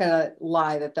I'm not going to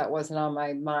lie that wasn't on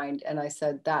my mind. And I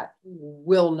said, I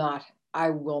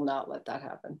will not let that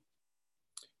happen.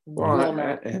 Well,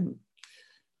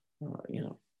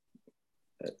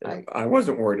 I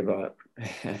wasn't worried about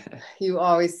it. You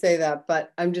always say that,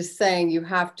 but I'm just saying you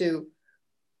have to.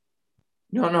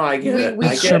 No, I get it.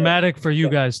 It's traumatic for you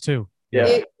guys too.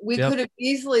 We could have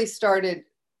easily started.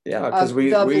 Yeah, because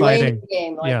we fighting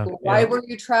game. Like, why were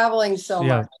you traveling so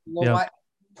much? Well, why?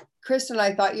 Kristen,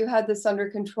 I thought you had this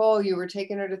under control. You were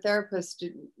taking her to therapist.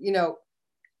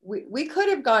 We could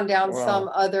have gone down some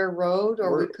other road,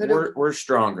 or we could have. We're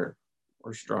stronger.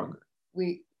 We're stronger.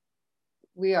 We're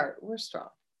strong.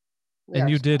 And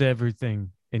you did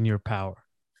everything in your power.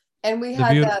 And we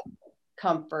had that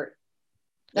comfort.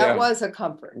 That was a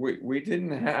comfort. We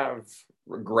didn't have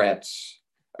regrets.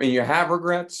 I mean, you have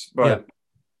regrets, but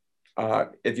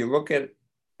if you look at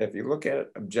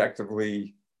it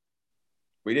objectively,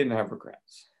 we didn't have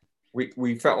regrets.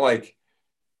 We felt like,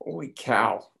 holy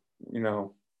cow, we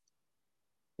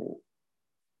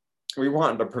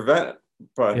wanted to prevent it,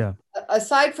 but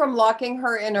aside from locking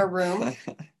her in a room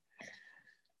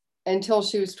until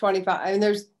she was 25, I mean,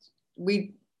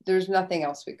 there's nothing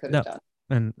else we could have done.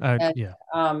 And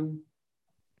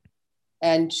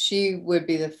And she would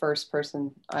be the first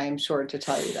person, I am sure, to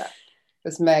tell you that,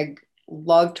 because Meg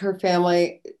loved her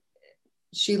family.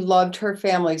 She loved her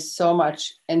family so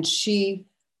much, and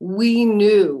we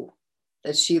knew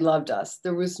that she loved us.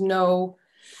 There was no,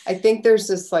 I think there's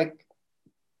this, like,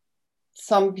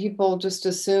 some people just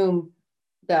assume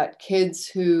that kids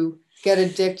who get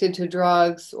addicted to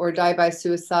drugs or die by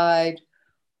suicide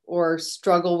or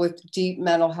struggle with deep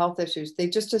mental health issues, they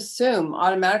just assume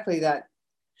automatically that,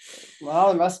 well,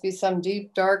 there must be some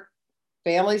deep, dark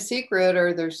family secret,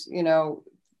 or there's,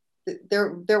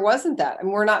 there wasn't that.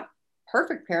 And we're not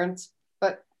perfect parents,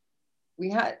 but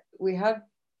we had,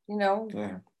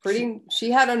 Yeah.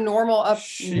 she had a normal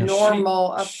upbringing.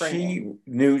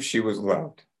 She knew she was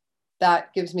loved.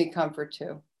 That gives me comfort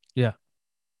too. Yeah.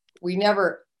 We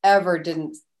never, ever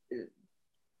didn't.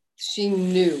 She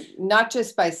knew, not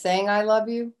just by saying I love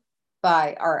you,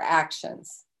 by our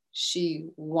actions. She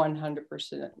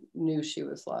 100% knew she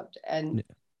was loved. And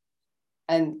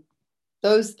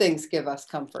those things give us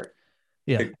comfort.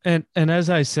 Yeah. And as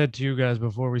I said to you guys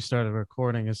before we started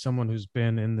recording, as someone who's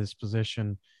been in this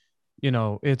position,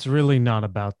 it's really not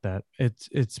about that. It's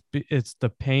the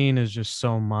pain is just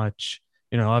so much,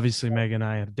 obviously Meg and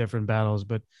I had different battles,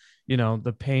 but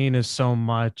the pain is so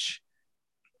much,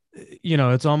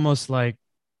 it's almost like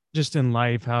just in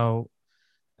life, how,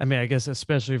 I mean, I guess,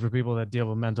 especially for people that deal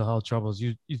with mental health troubles,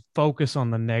 you focus on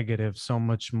the negative so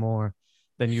much more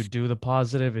than you do the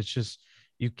positive. It's just,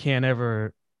 you can't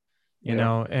ever,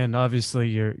 and obviously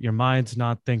your mind's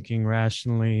not thinking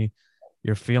rationally.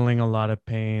 You're feeling a lot of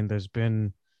pain. There's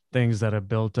been things that have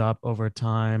built up over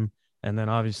time. And then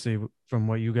obviously from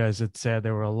what you guys had said,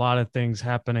 there were a lot of things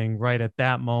happening right at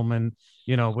that moment,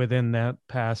 within that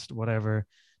past, whatever,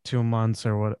 2 months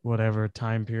or whatever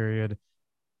time period,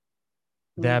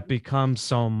 that becomes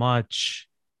so much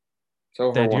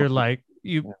that you're like,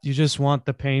 you just want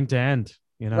the pain to end,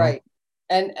 Right.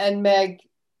 And Meg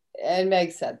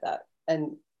said that.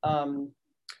 And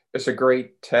it's a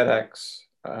great TEDx.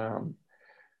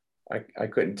 I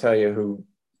couldn't tell you who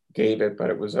gave it, but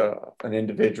it was an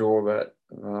individual that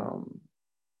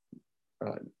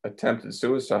attempted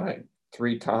suicide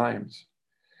 3 times.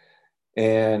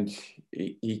 And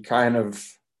he kind of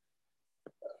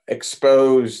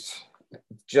exposed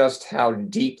just how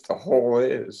deep the hole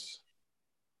is.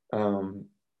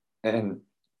 And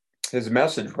his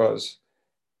message was,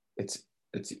 it's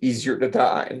easier to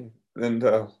die than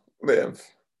to live.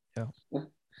 Yeah.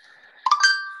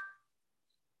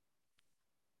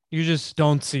 You just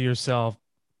don't see yourself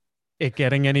it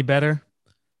getting any better.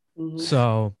 Mm-hmm.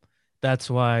 So that's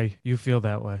why you feel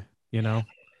that way,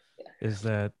 is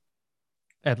that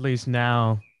at least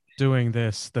now doing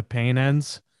this, the pain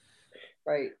ends.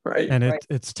 Right. And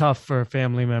it's tough for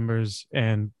family members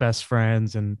and best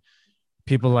friends and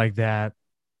people like that,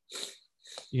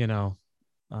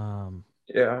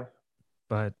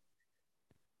 but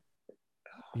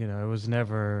it was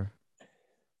never,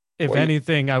 if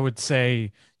anything, I would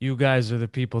say you guys are the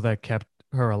people that kept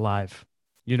her alive.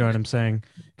 You know what I'm saying?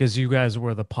 Because you guys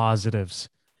were the positives.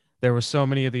 There were so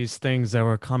many of these things that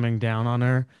were coming down on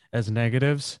her as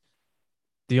negatives.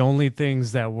 The only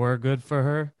things that were good for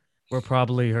her were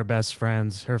probably her best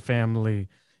friends, her family,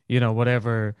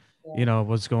 whatever,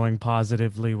 was going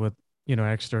positively with,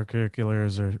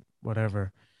 extracurriculars or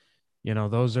whatever.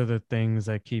 Those are the things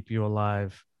that keep you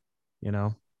alive,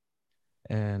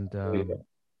 and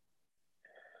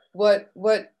what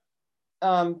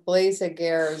Blaise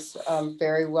Aguirre's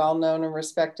very well-known and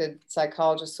respected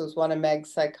psychologist, was one of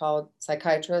Meg's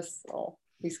psychiatrists. Oh,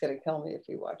 he's gonna kill me if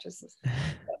he watches this.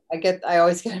 I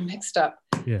always get him mixed up.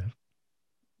 Yeah.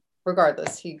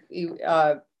 Regardless, he's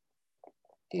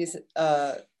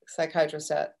a psychiatrist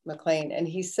at McLean, and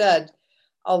he said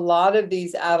a lot of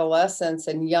these adolescents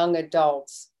and young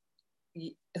adults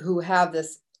who have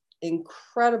this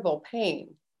incredible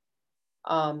pain,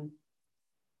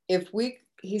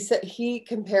 he said he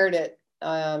compared it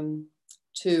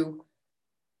to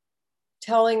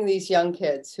telling these young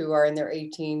kids who are in their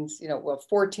 18s,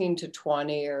 14 to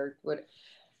 20 or what,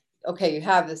 okay, you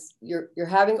have this, you're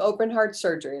having open heart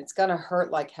surgery. It's going to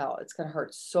hurt like hell. It's going to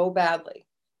hurt so badly.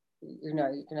 You're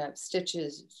going to have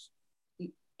stitches.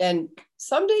 And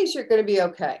some days you're going to be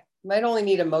okay. You might only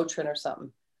need a Motrin or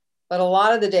something. But a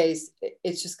lot of the days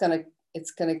it's just going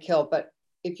to kill. But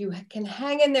if you can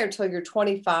hang in there till you're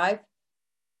 25,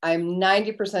 I'm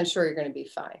 90% sure you're going to be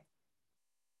fine.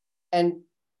 And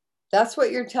that's what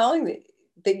you're telling me.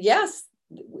 That yes,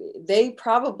 they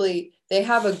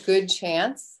have a good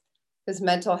chance, because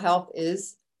mental health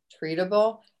is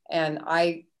treatable. And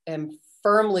I am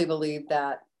firmly believe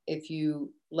that if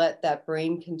you let that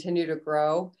brain continue to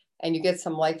grow and you get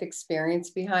some life experience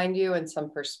behind you and some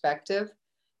perspective,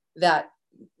 that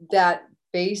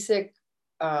basic,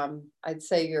 I'd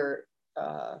say you're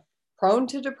prone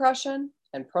to depression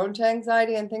and prone to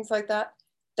anxiety and things like that,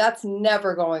 that's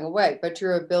never going away, but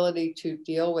your ability to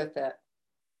deal with it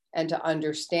and to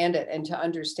understand it and to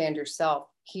understand yourself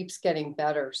keeps getting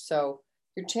better. So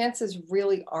your chances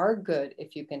really are good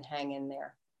if you can hang in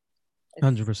there.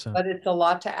 100%. But it's a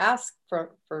lot to ask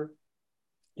for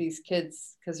these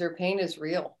kids because their pain is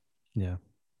real. Yeah.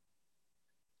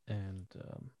 And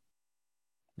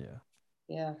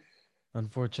yeah.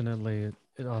 Unfortunately,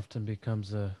 it often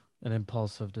becomes an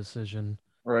impulsive decision,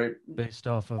 right, based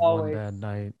off of Always. one bad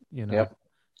night, Yep.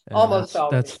 And Almost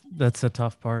always. That's the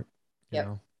tough part,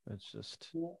 Yep. It's just,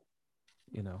 Yep.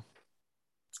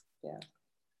 Yeah.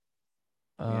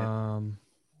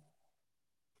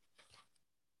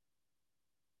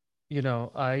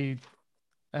 I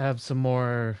have some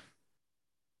more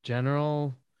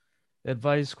general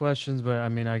advice questions, but I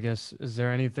mean, I guess, is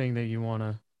there anything that you want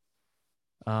to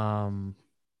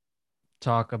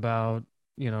talk about,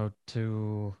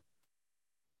 to,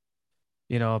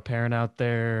 a parent out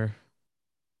there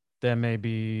that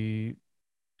maybe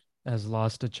has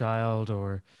lost a child,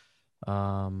 or,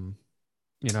 how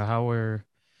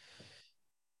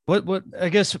what I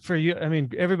guess for you, I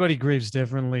mean, everybody grieves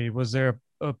differently. Was there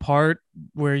a part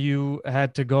where you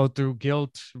had to go through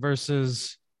guilt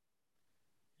versus,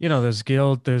 there's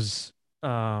guilt, there's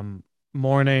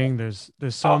mourning, there's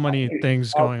so many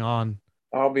things going on.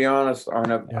 I'll be honest,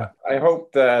 Arnav. Yeah. I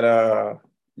hope that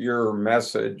your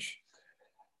message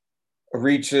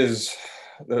reaches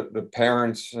the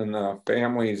parents and the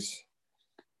families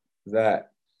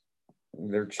that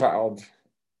their child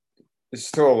is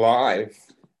still alive.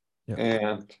 Yeah.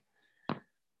 And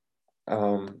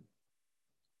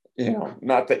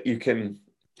not that you're going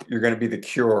to be the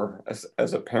cure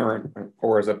as a parent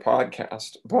or as a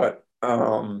podcast, but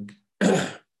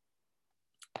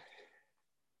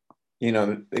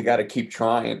they got to keep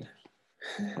trying.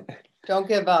 Don't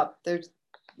give up.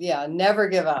 Never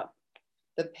give up.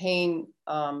 The pain,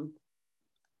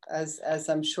 as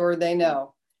I'm sure they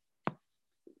know,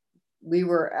 we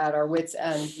were at our wits'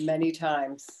 end many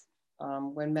times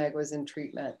when Meg was in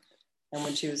treatment and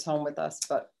when she was home with us,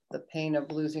 but the pain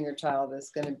of losing your child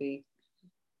is going to be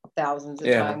thousands of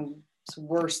times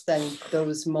worse than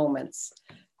those moments.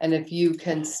 And if you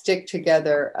can stick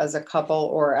together as a couple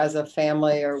or as a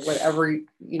family or whatever, you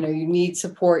need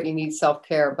support, you need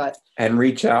self-care, and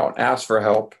reach out, ask for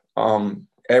help.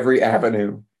 Every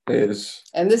avenue is.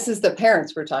 And this is the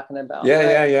parents we're talking about.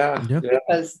 Yeah.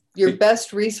 Because your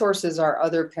best resources are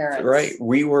other parents. Right.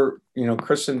 We were,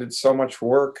 Kristen did so much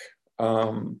work.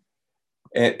 And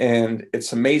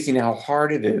it's amazing how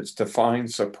hard it is to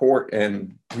find support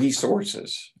and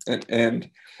resources. And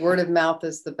word of mouth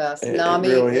is the best. NAMI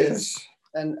really is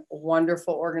a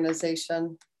wonderful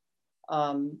organization.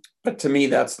 But to me,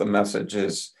 that's the message: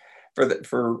 is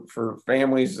for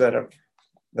families that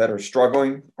are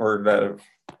struggling or that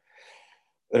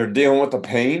are dealing with the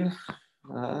pain.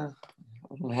 I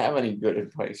don't have any good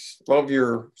advice. Love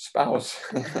your spouse.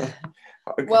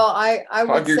 Well, I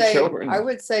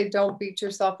would say don't beat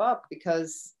yourself up,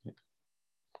 because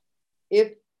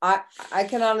if I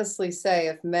can honestly say,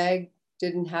 if Meg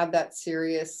didn't have that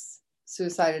serious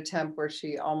suicide attempt where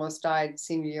she almost died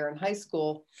senior year in high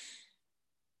school,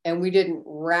 and we didn't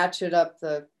ratchet up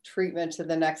the treatment to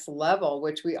the next level,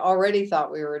 which we already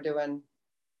thought we were doing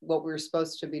what we were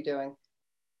supposed to be doing,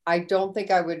 I don't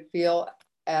think I would feel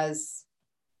as,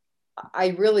 I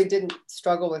really didn't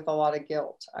struggle with a lot of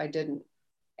guilt. I didn't.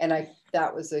 And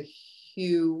that was a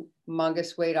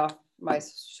humongous weight off my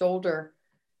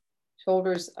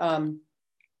shoulders.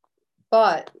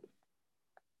 But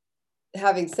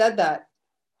having said that,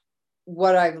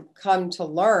 what I've come to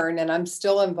learn, and I'm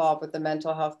still involved with the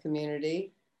mental health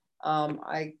community.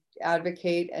 I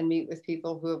advocate and meet with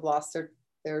people who have lost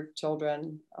their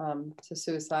children to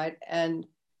suicide. And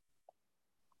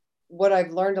what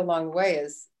I've learned along the way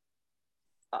is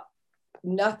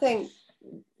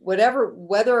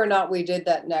whether or not we did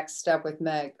that next step with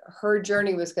Meg, her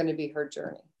journey was going to be her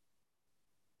journey.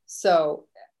 So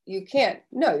you can't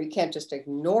just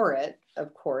ignore it.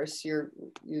 Of course, you're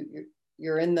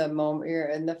in the moment, you're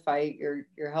in the fight,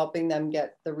 you're helping them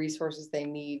get the resources they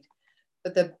need.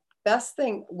 But the best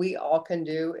thing we all can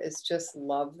do is just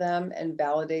love them and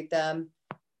validate them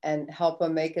and help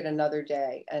them make it another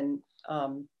day. And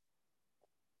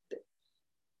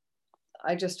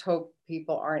I just hope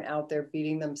people aren't out there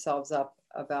beating themselves up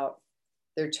about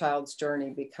their child's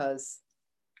journey, because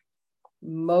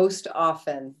most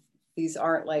often these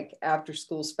aren't like after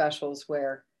school specials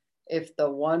where if the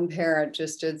one parent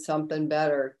just did something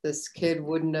better, this kid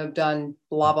wouldn't have done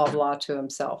blah, blah, blah to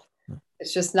himself.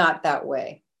 It's just not that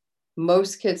way.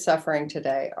 Most kids suffering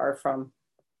today are from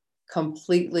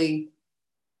completely,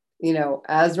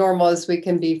 as normal as we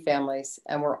can be families,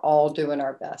 and we're all doing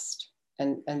our best.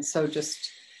 And so just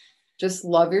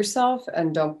love yourself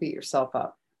and don't beat yourself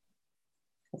up.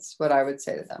 That's what I would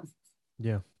say to them.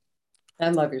 Yeah.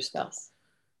 And love your spouse.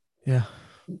 Yeah.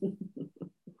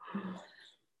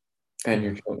 And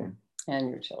your children. And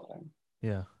your children.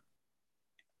 Yeah.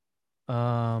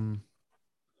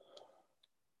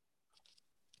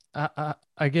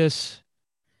 I guess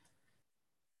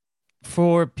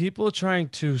for people trying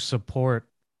to support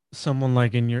someone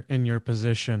like in your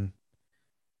position,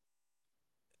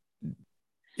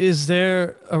 is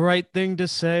there a right thing to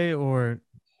say, or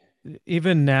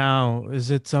even now,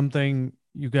 is it something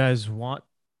you guys want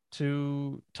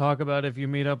to talk about if you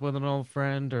meet up with an old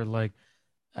friend, or like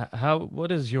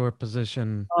what is your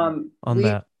position on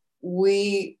that?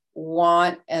 We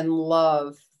want and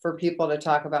love for people to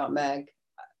talk about Meg.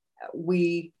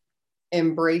 We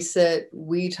embrace it.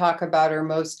 We talk about her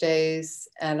most days.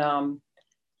 And,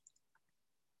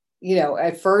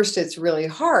 at first it's really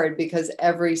hard because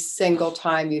every single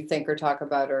time you think or talk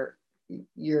about her,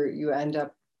 you end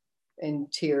up in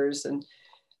tears. And,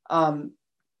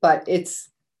 but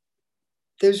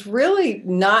there's really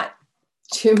not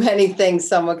too many things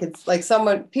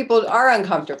people are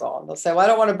uncomfortable and they'll say, well, I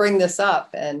don't want to bring this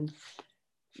up. And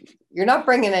you're not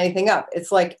bringing anything up.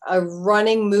 It's like a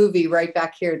running movie right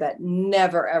back here that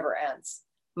never, ever ends.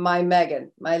 My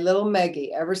Megan, my little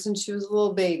Meggie, ever since she was a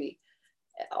little baby,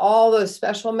 all those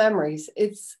special memories,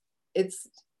 it's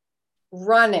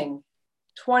running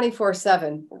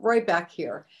 24/7 right back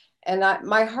here. And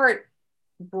my heart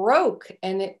broke.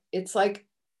 And it's like,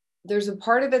 there's a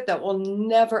part of it that will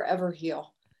never, ever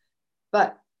heal.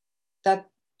 But that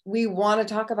we want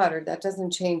to talk about her. That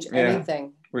doesn't change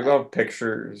anything. We love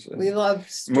pictures. We love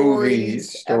stories,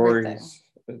 movies, stories.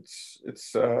 Everything.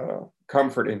 It's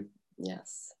comforting.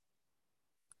 Yes.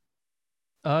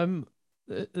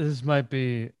 This might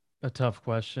be a tough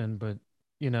question, but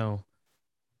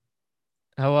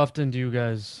how often do you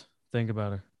guys think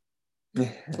about her?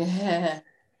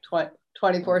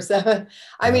 24/7.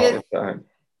 I mean,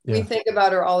 we think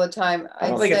about her all the time. I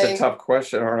don't think it's a tough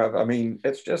question, Arnav. I mean,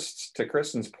 it's just to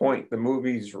Kristen's point, the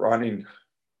movie's running.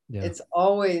 Yeah. It's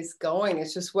always going.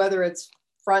 It's just whether it's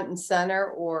front and center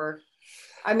or,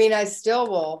 I mean, I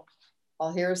still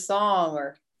I'll hear a song,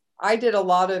 or I did a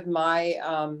lot of my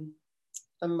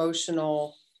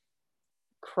emotional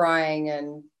crying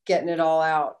and getting it all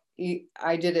out.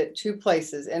 I did it 2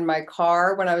 places: in my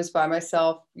car when I was by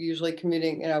myself, usually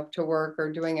commuting, to work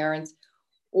or doing errands,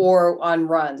 or on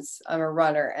runs. I'm a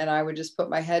runner, and I would just put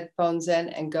my headphones in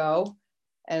and go.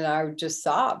 And I would just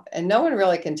sob, and no one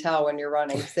really can tell when you're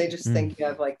running. They just think you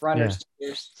have like runner's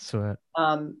tears. Sweat.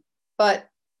 But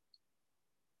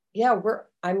yeah,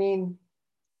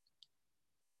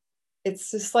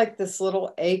 it's just like this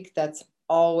little ache that's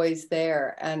always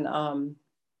there. And,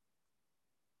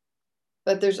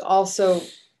 but there's also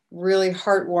really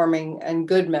heartwarming and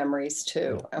good memories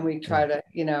too. Yeah. And we try to,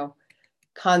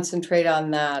 concentrate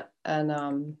on that.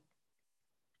 And,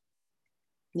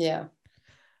 yeah.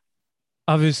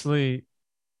 Obviously,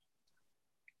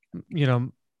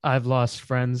 I've lost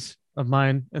friends of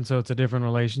mine, and so it's a different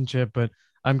relationship, but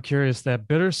I'm curious, that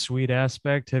bittersweet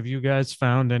aspect, have you guys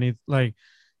found any, like,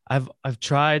 I've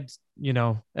tried,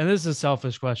 and this is a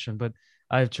selfish question, but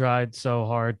I've tried so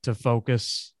hard to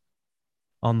focus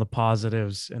on the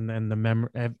positives and the memory.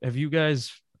 Have you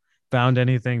guys found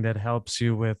anything that helps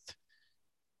you with,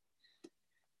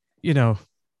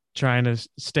 trying to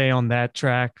stay on that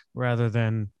track rather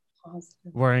than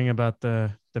worrying about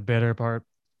the bitter part?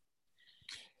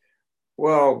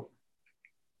 Well,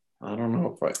 I don't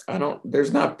know if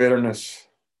there's not bitterness.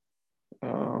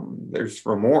 There's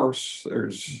remorse,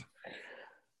 there's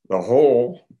the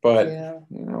hole, but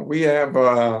we have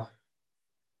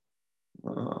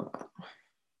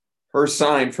her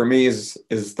sign for me is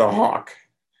the hawk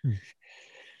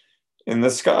in the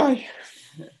sky.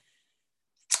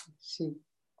 She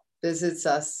visits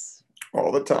us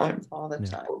all the time.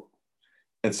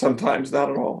 And sometimes not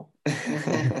at all.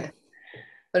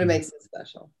 But it makes it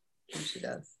special when she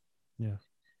does. Yeah.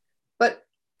 But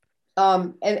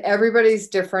and everybody's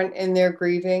different in their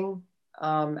grieving,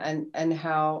 and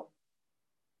how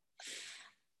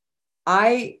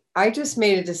I just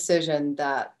made a decision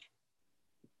that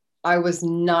I was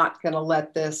not going to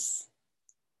let this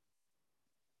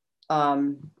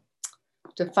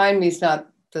define me is not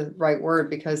the right word,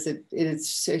 because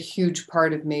it's a huge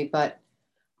part of me, but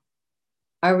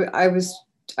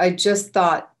I just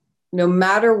thought, no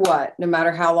matter what, no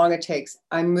matter how long it takes,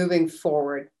 I'm moving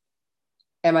forward.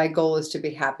 And my goal is to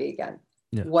be happy again,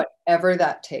 whatever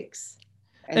that takes.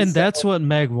 And that's what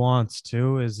Meg wants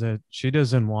too, is that she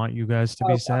doesn't want you guys to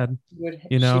be sad. She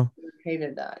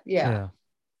hated that. Yeah.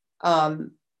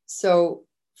 So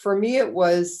for me, it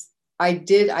was,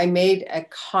 I made a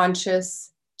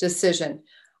conscious decision.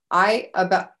 I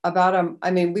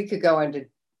mean, we could go into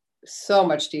so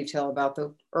much detail about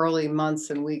the early months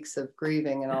and weeks of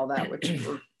grieving and all that, which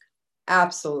were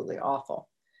absolutely awful.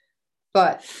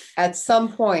 But at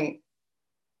some point,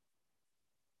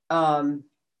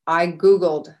 I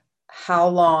Googled how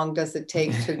long does it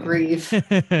take to grieve,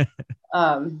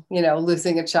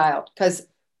 losing a child.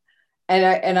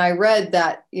 And I read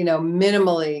that,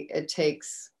 minimally it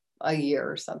takes a year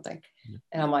or something.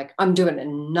 And I'm like, I'm doing it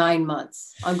in 9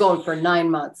 months. I'm going for 9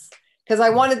 months because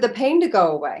I wanted the pain to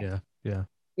go away. Yeah. Yeah.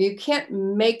 You can't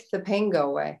make the pain go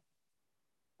away.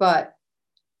 But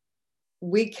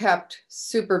we kept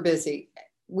super busy.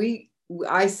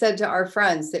 I said to our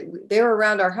friends that they were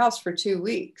around our house for 2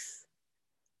 weeks.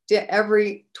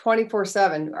 Every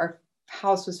 24/7, our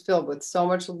house was filled with so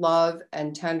much love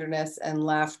and tenderness and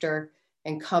laughter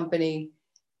and company.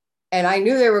 And I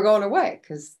knew they were going away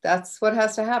because that's what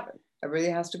has to happen.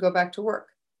 Everybody has to go back to work.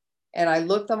 And I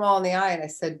looked them all in the eye and I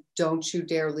said, don't you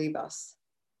dare leave us.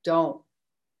 Don't.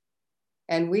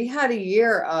 And we had a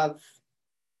year of,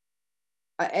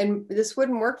 and this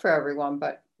wouldn't work for everyone,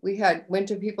 but we went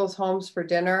to people's homes for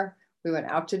dinner. We went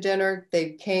out to dinner.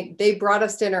 They brought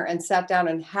us dinner and sat down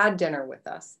and had dinner with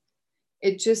us.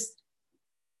 It just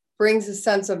brings a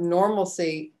sense of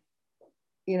normalcy.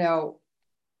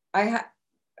 I had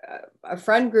a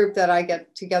friend group that I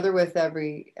get together with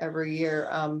every year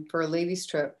for a ladies'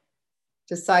 trip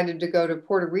decided to go to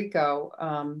Puerto Rico.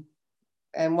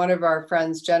 And one of our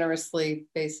friends generously,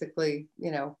 basically,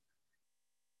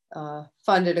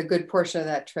 funded a good portion of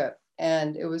that trip.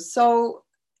 And it was so,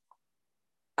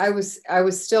 I was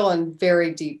still in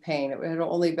very deep pain. It had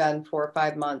only been 4 or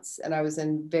 5 months and I was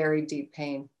in very deep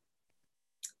pain.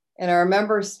 And I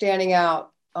remember standing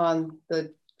out on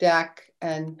the deck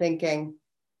and thinking,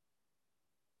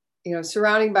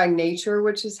 surrounding by nature,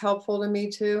 which is helpful to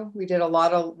me too. We did a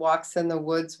lot of walks in the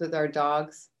woods with our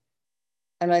dogs.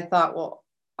 And I thought, well,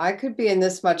 I could be in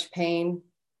this much pain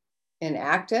in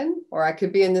Acton, or I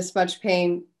could be in this much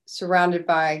pain surrounded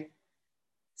by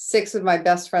 6 of my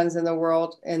best friends in the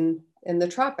world in the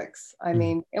tropics. I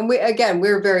mean, and we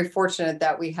were very fortunate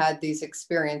that we had these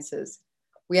experiences.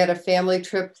 We had a family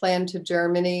trip planned to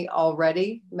Germany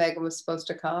already. Megan was supposed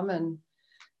to come and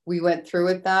we went through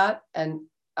with that. And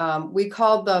we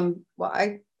called them,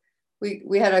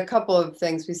 we had a couple of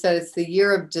things. We said it's the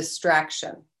year of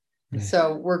distraction.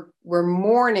 So we're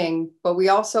mourning, but we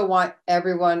also want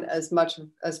everyone as much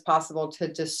as possible to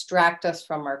distract us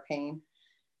from our pain.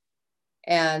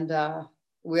 And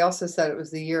we also said it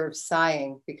was the year of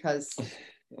sighing because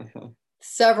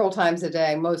several times a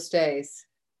day, most days,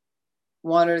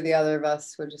 one or the other of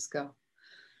us would just go.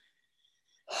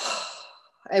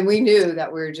 And we knew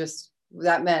that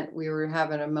that meant we were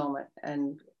having a moment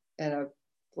and a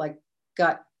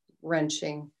gut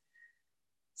wrenching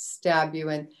stab you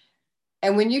in.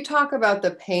 And when you talk about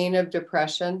the pain of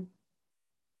depression,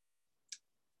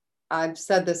 I've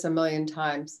said this a million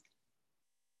times.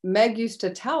 Meg used to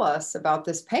tell us about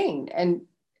this pain and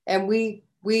we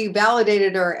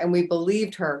validated her and we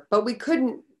believed her, but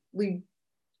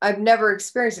I've never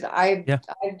experienced it. I've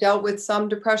dealt with some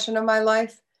depression in my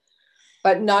life,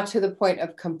 but not to the point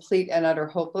of complete and utter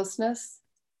hopelessness.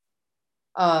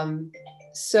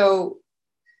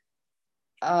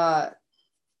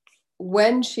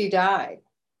 When she died,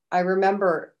 I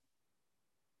remember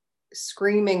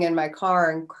screaming in my car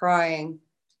and crying,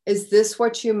 is this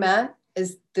what you meant?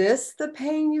 Is this the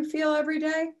pain you feel every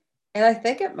day? And I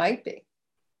think it might be.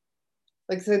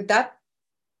 So that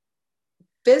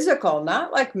physical,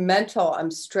 not like mental, I'm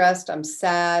stressed, I'm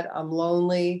sad, I'm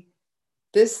lonely.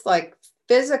 This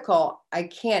physical, I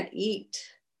can't eat.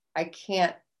 I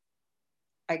can't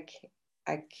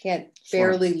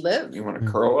barely live. You want to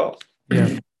curl up?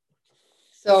 Yeah.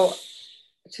 So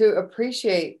to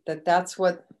appreciate that that's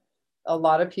what a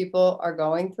lot of people are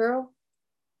going through.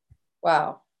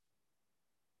 Wow.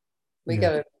 We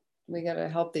gotta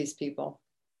help these people.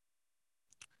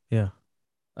 Yeah.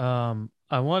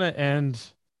 I want to end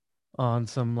on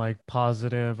some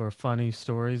positive or funny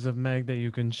stories of Meg that you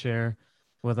can share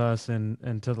with us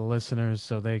and to the listeners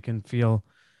so they can feel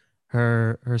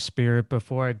her spirit.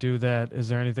 Before I do that, is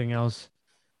there anything else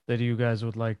that you guys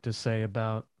would like to say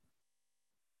about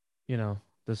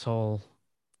this whole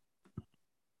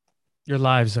your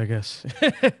lives, I guess.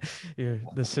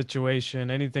 The situation,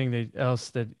 anything else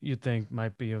that you think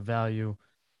might be of value,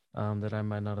 that I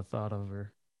might not have thought of,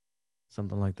 or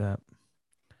something like that.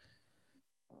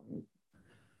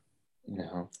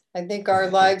 No. I think our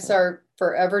lives are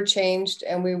forever changed,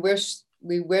 and we wish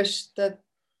that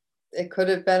it could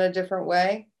have been a different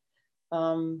way.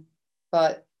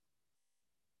 But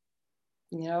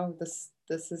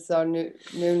this is our new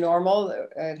normal.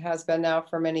 It has been now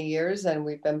for many years, and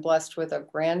we've been blessed with a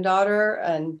granddaughter,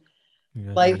 and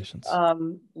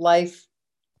life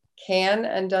can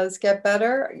and does get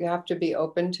better. You have to be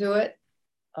open to it.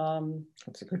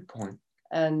 That's a good point.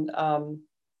 And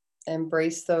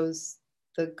embrace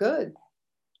the good.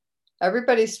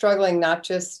 Everybody's struggling, not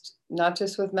just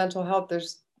with mental health.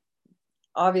 There's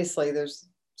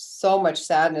so much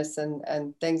sadness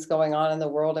and things going on in the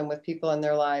world and with people in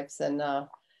their lives, and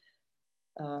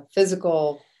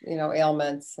physical,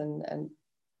 ailments,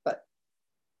 but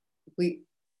we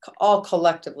all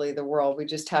collectively, the world, we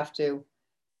just have to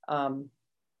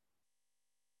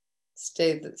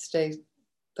stay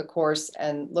the course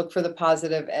and look for the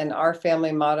positive. And our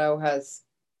family motto has,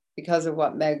 because of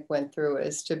what Meg went through,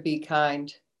 is to be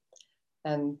kind.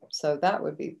 And so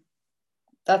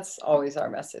that's always our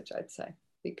message, I'd say.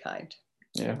 Be kind.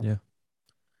 Yeah.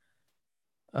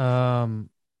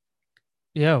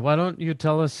 Yeah. Why don't you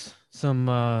tell us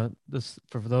some, this,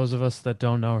 for those of us that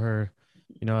don't know her,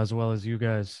 as well as you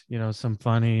guys, some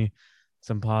funny,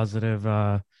 some positive,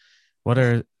 how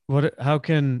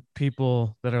can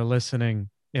people that are listening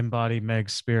embody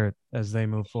Meg's spirit as they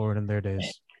move forward in their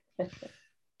days?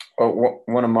 Well,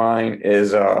 one of mine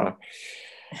is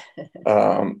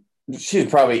she's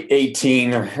probably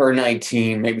 18 or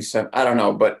 19, maybe 7, I don't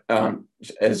know. But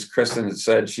as Kristen had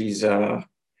said, she was a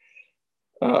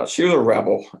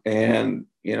rebel, and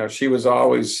she was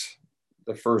always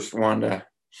the first one to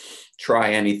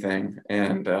try anything.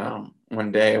 And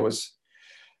one day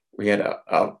we had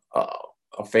a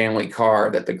family car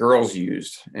that the girls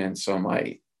used, and so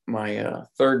my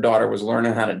third daughter was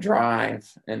learning how to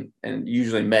drive, and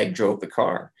usually Meg drove the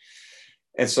car.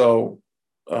 And so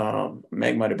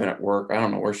Meg might have been at work. I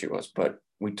don't know where she was, but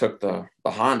we took the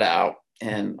Honda out,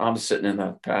 and I'm sitting in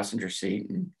the passenger seat,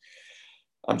 and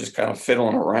I'm just kind of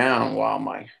fiddling around while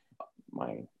my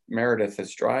Meredith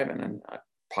is driving, and I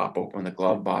pop open the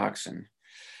glove box, and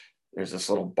there's this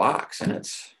little box, and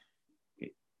it's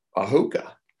a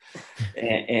hookah.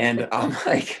 And I'm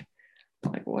like,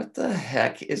 what the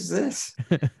heck is this?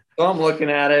 So I'm looking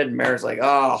at it, and Mary's like,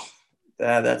 oh,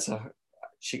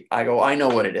 I go, I know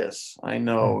what it is. I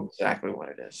know exactly what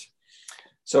it is.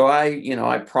 So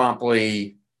I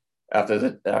promptly,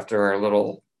 after our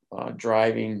little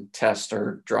driving test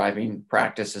or driving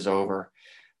practice is over,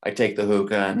 I take the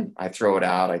hookah and I throw it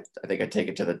out. I think I take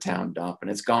it to the town dump, and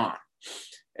it's gone.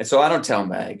 And so I don't tell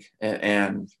Meg,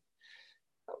 and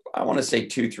I want to say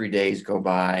 2-3 days go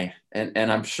by, and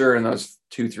I'm sure in those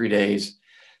 2-3 days,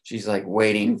 she's like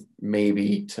waiting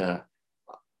maybe to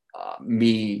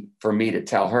for me to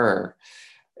tell her,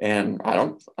 and I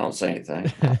don't say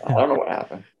anything. I don't know what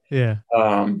happened. Yeah.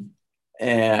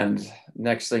 And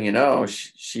next thing you know,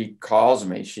 she calls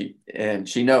me. She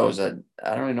knows that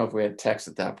I don't even know if we had text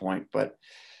at that point, but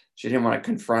she didn't want to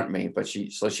confront me. But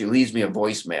she leaves me a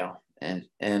voicemail,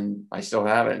 and I still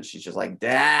have it. And she's just like,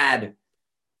 Dad,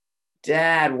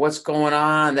 what's going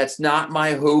on? That's not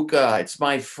my hookah. It's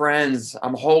my friend's.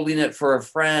 I'm holding it for a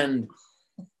friend,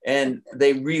 and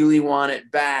they really want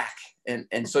it back.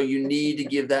 And so you need to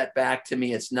give that back to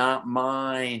me. It's not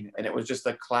mine. And it was just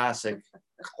a classic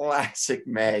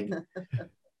Meg.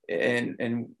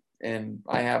 And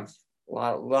I have a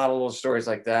lot of little stories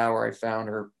like that, where I found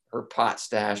her pot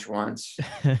stash once.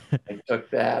 I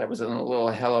took that. It was in a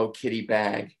little Hello Kitty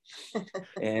bag.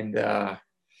 And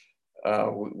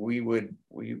we would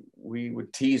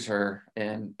tease her,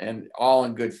 and all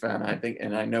in good fun, I think.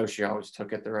 And I know she always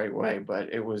took it the right way,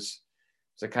 but it was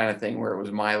the kind of thing where it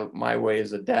was my way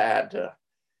as a dad to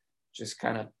just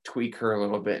kind of tweak her a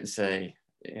little bit and say,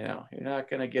 you're not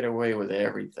going to get away with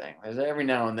everything. There's every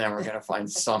now and then we're going to find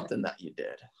something that you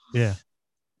did. Yeah.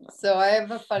 So I have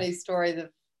a funny story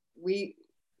that we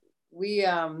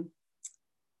I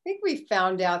think we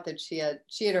found out that she had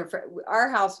her friend.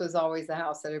 Our house was always the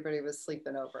house that everybody was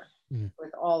sleeping over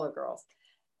with all the girls.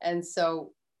 And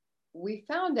so we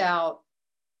found out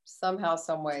somehow,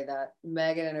 some way, that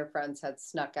Megan and her friends had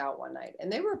snuck out one night,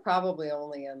 and they were probably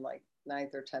only in like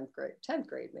 9th or 10th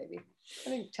grade, maybe. I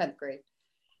think 10th grade.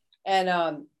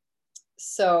 And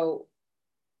so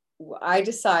I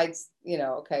decide,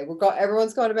 okay,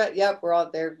 everyone's going to bed. Yep, we're all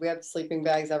there. We have sleeping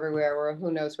bags everywhere.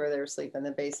 Who knows where they were sleeping? In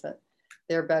the basement,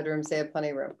 their bedrooms, they had plenty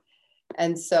of room.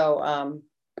 And so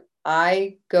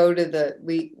I go to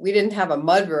we didn't have a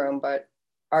mud room, but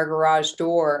our garage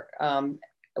door,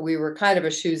 we were kind of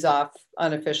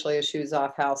unofficially a shoes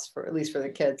off house, for at least for the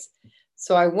kids.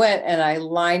 So I went and I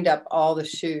lined up all the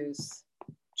shoes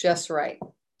just right.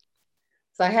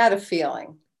 So I had a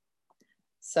feeling.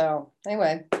 So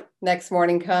anyway, next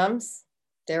morning comes,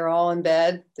 they're all in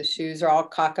bed. The shoes are all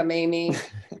cockamamie.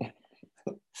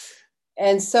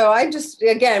 And so I just,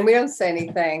 again, we don't say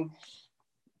anything.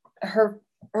 Her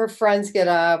friends get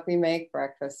up, we make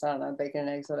breakfast, I don't know, bacon and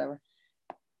eggs, whatever.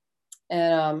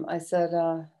 And I said,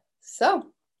 so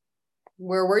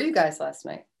where were you guys last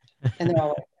night? And they're all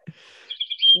like,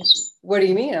 what do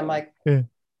you mean? I'm like, yeah.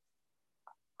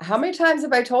 How many times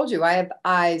have I told you I have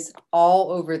eyes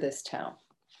all over this town?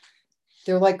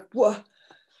 They're like, what?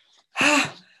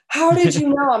 How did you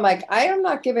know? I'm like, I am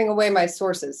not giving away my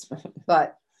sources,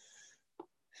 but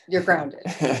you're grounded.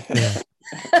 Yeah.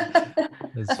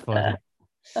 That's funny.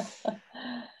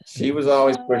 She was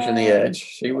always pushing the edge.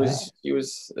 She was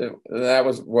that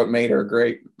was what made her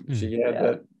great. She had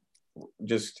that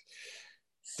just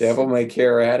devil may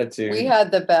care attitude. We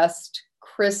had the best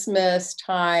Christmas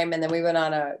time, and then we went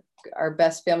on our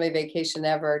best family vacation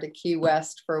ever to Key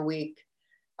West for a week,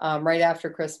 right after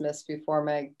Christmas, before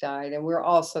Meg died. And we're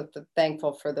also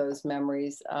thankful for those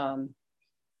memories.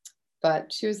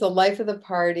 But she was the life of the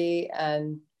party,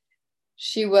 and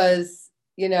she was,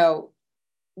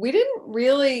 we didn't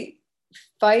really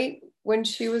fight when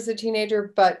she was a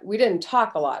teenager, but we didn't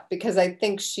talk a lot because I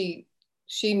think she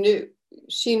knew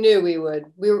we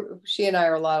would. She and I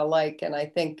are a lot alike, and I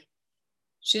think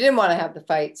she didn't want to have the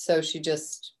fight, so she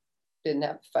just didn't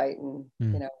have the fight, and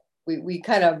we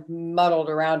kind of muddled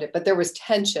around it, but there was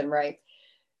tension, right?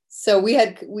 So we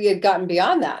had gotten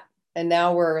beyond that, and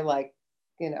now we're like,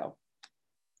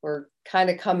 we're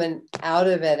kind of coming out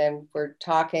of it, and we're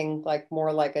talking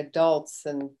more like adults,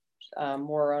 and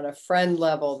more on a friend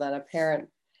level than a parent.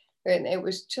 And it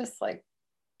was just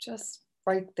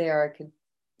right there. I could,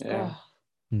 I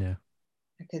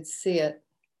could see it.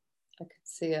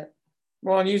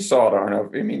 Well, and you saw it, Arno.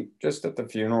 I mean, just at the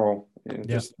funeral,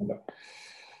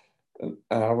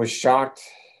 I was shocked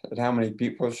at how many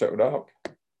people showed up.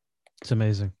 It's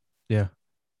amazing. Yeah.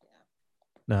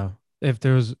 No, if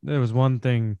there was one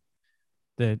thing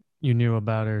that you knew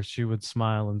about her, she would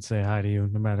smile and say hi to you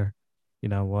no matter,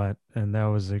 what. And that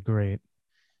was a great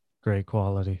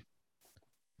quality.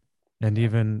 And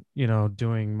even,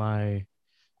 doing my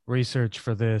research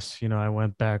for this, I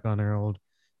went back on her old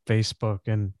Facebook,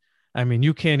 and I mean,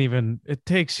 it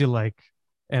takes you like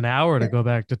an hour to go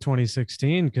back to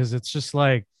 2016, because it's just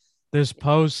like there's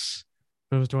posts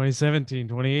from 2017,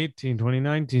 2018,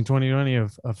 2019, 2020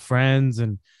 of friends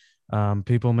and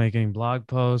people making blog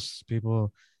posts,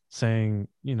 people saying,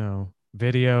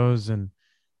 videos, and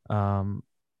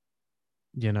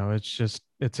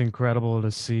it's incredible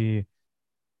to see,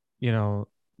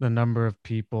 the number of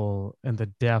people and the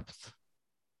depth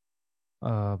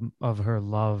of her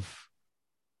love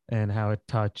and how it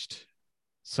touched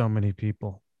so many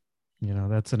people.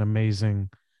 That's an amazing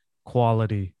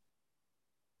quality,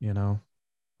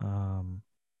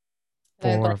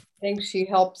 I think she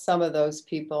helped some of those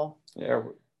people. Yeah,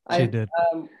 she did.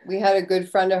 We had a good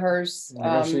friend of hers.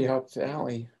 She helped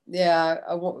Allie. Yeah,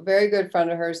 a very good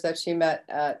friend of hers that she met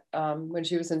at when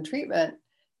she was in treatment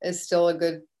is still a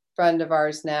good friend of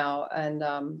ours now,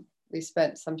 and we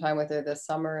spent some time with her this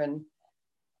summer,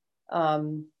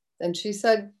 and she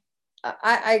said,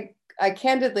 I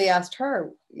candidly asked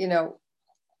her,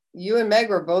 you and Meg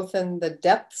were both in the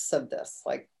depths of this,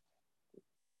 like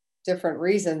different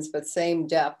reasons, but same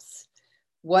depths.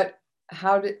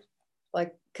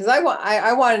 Because I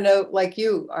want to know, like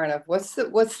you, Arnav, what's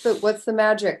the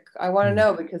magic? I want to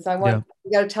know, because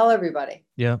you got to tell everybody.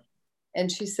 Yeah.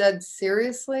 And she said,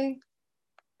 seriously?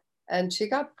 And she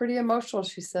got pretty emotional.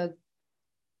 She said,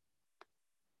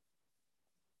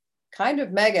 kind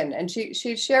of Megan. And she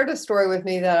shared a story with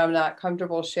me that I'm not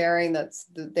comfortable sharing. That's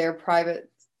their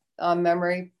private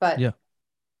memory. But yeah.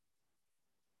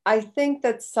 I think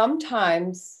that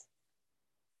sometimes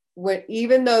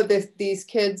even though these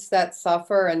kids that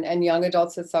suffer and young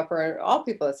adults that suffer, and all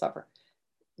people that suffer,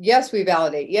 yes, we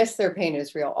validate. Yes, their pain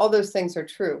is real. All those things are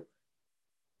true.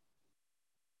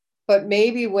 But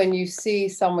maybe when you see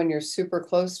someone you're super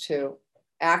close to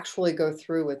actually go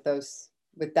through with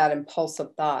that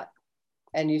impulsive thought,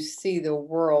 and you see the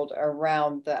world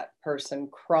around that person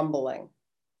crumbling,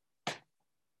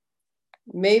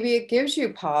 maybe it gives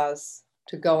you pause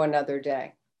to go another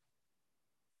day,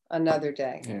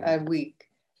 a week,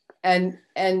 and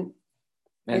to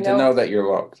know that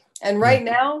you're loved. And right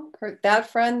now,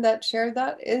 that friend that shared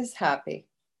that is happy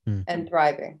and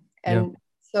thriving. And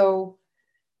so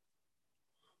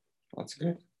that's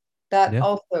good. That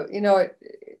also,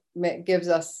 it gives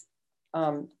us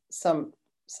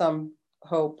some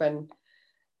hope, and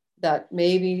that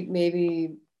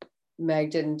maybe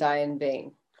Meg didn't die in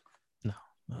vain. No,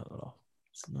 not at all.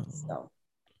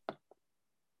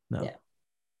 No. Yeah.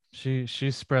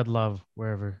 She spread love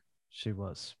wherever she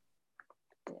was.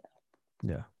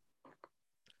 Yeah.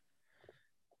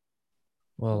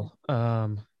 Well,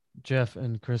 Jeff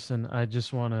and Kristen, I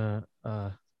just want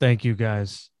to thank you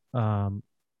guys a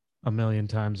million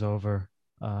times over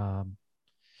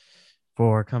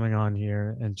for coming on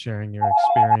here and sharing your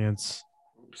experience.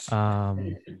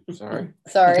 Sorry.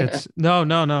 It's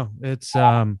no.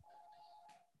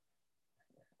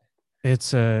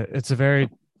 It's a very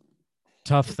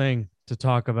tough thing to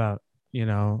talk about,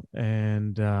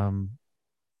 and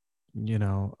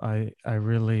I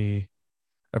really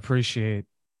appreciate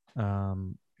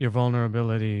your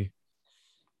vulnerability,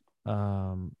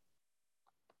 and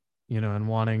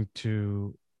wanting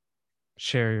to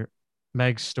share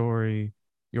Meg's story,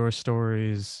 your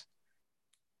stories,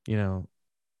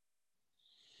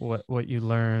 what you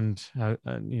learned, how,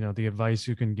 the advice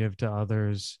you can give to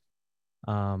others,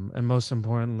 and most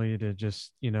importantly, to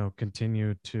just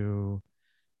continue to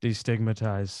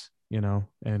destigmatize,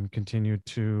 and continue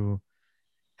to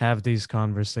have these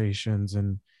conversations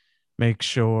and make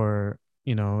sure,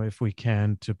 if we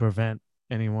can, to prevent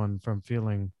anyone from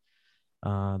feeling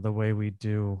the way we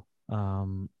do,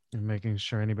 and making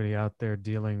sure anybody out there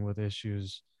dealing with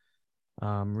issues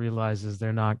realizes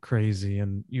they're not crazy,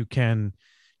 and you can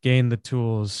gain the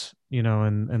tools,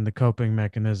 and the coping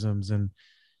mechanisms, and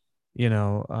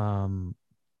and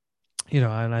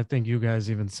I think you guys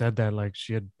even said that, like,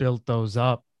 she had built those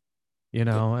up,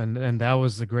 and that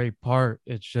was the great part.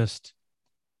 It's just,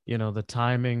 the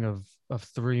timing of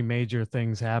three major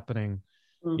things happening,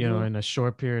 in a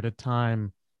short period of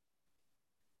time.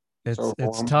 It's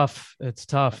tough. It's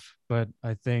tough, but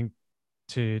I think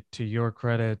to your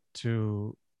credit,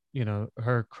 to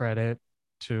her credit,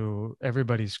 to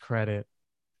everybody's credit,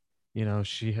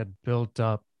 she had built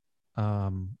up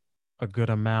a good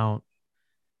amount,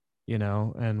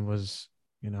 and was,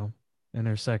 in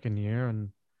her second year, and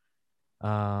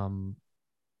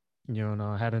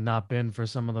had it not been for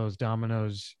some of those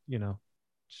dominoes,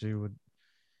 she would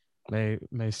may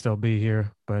still be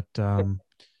here, but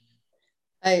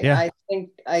I think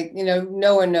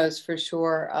no one knows for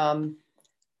sure,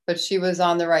 but she was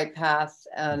on the right path,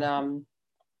 and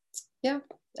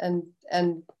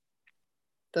and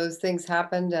those things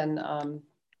happened, and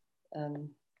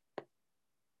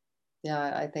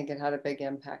I think it had a big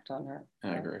impact on her.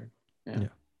 I agree. Yeah.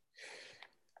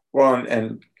 Well,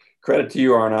 and credit to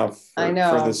you, Arnav,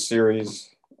 for this series.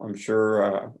 I'm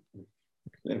sure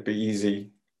it'd be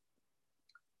easy.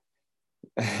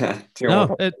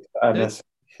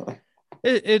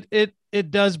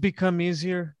 It does become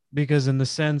easier, because in the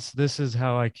sense, this is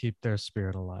how I keep their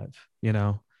spirit alive,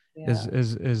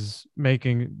 is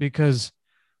making, because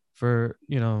for,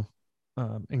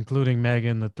 including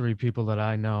Megan, the three people that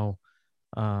I know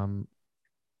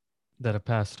that have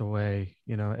passed away,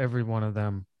 every one of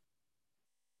them,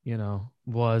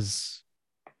 was,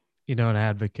 an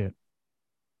advocate.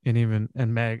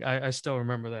 And Meg, I still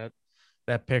remember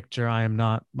that picture, "I am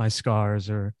not my scars,"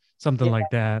 or something like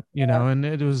that, and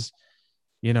it was,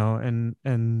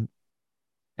 and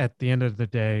at the end of the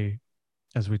day,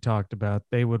 as we talked about,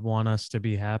 they would want us to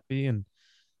be happy, and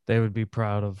they would be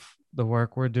proud of the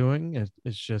work we're doing.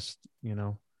 It's just,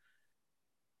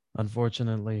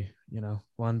 unfortunately,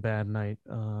 one bad night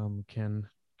can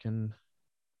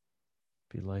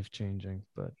be life-changing,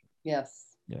 but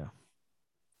yes. Yeah.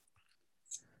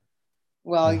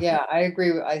 Well, yeah, I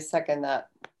agree. I second that.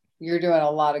 You're doing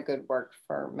a lot of good work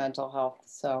for mental health.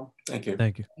 So thank you.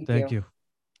 Thank you. Thank you.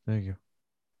 Thank you.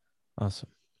 Awesome.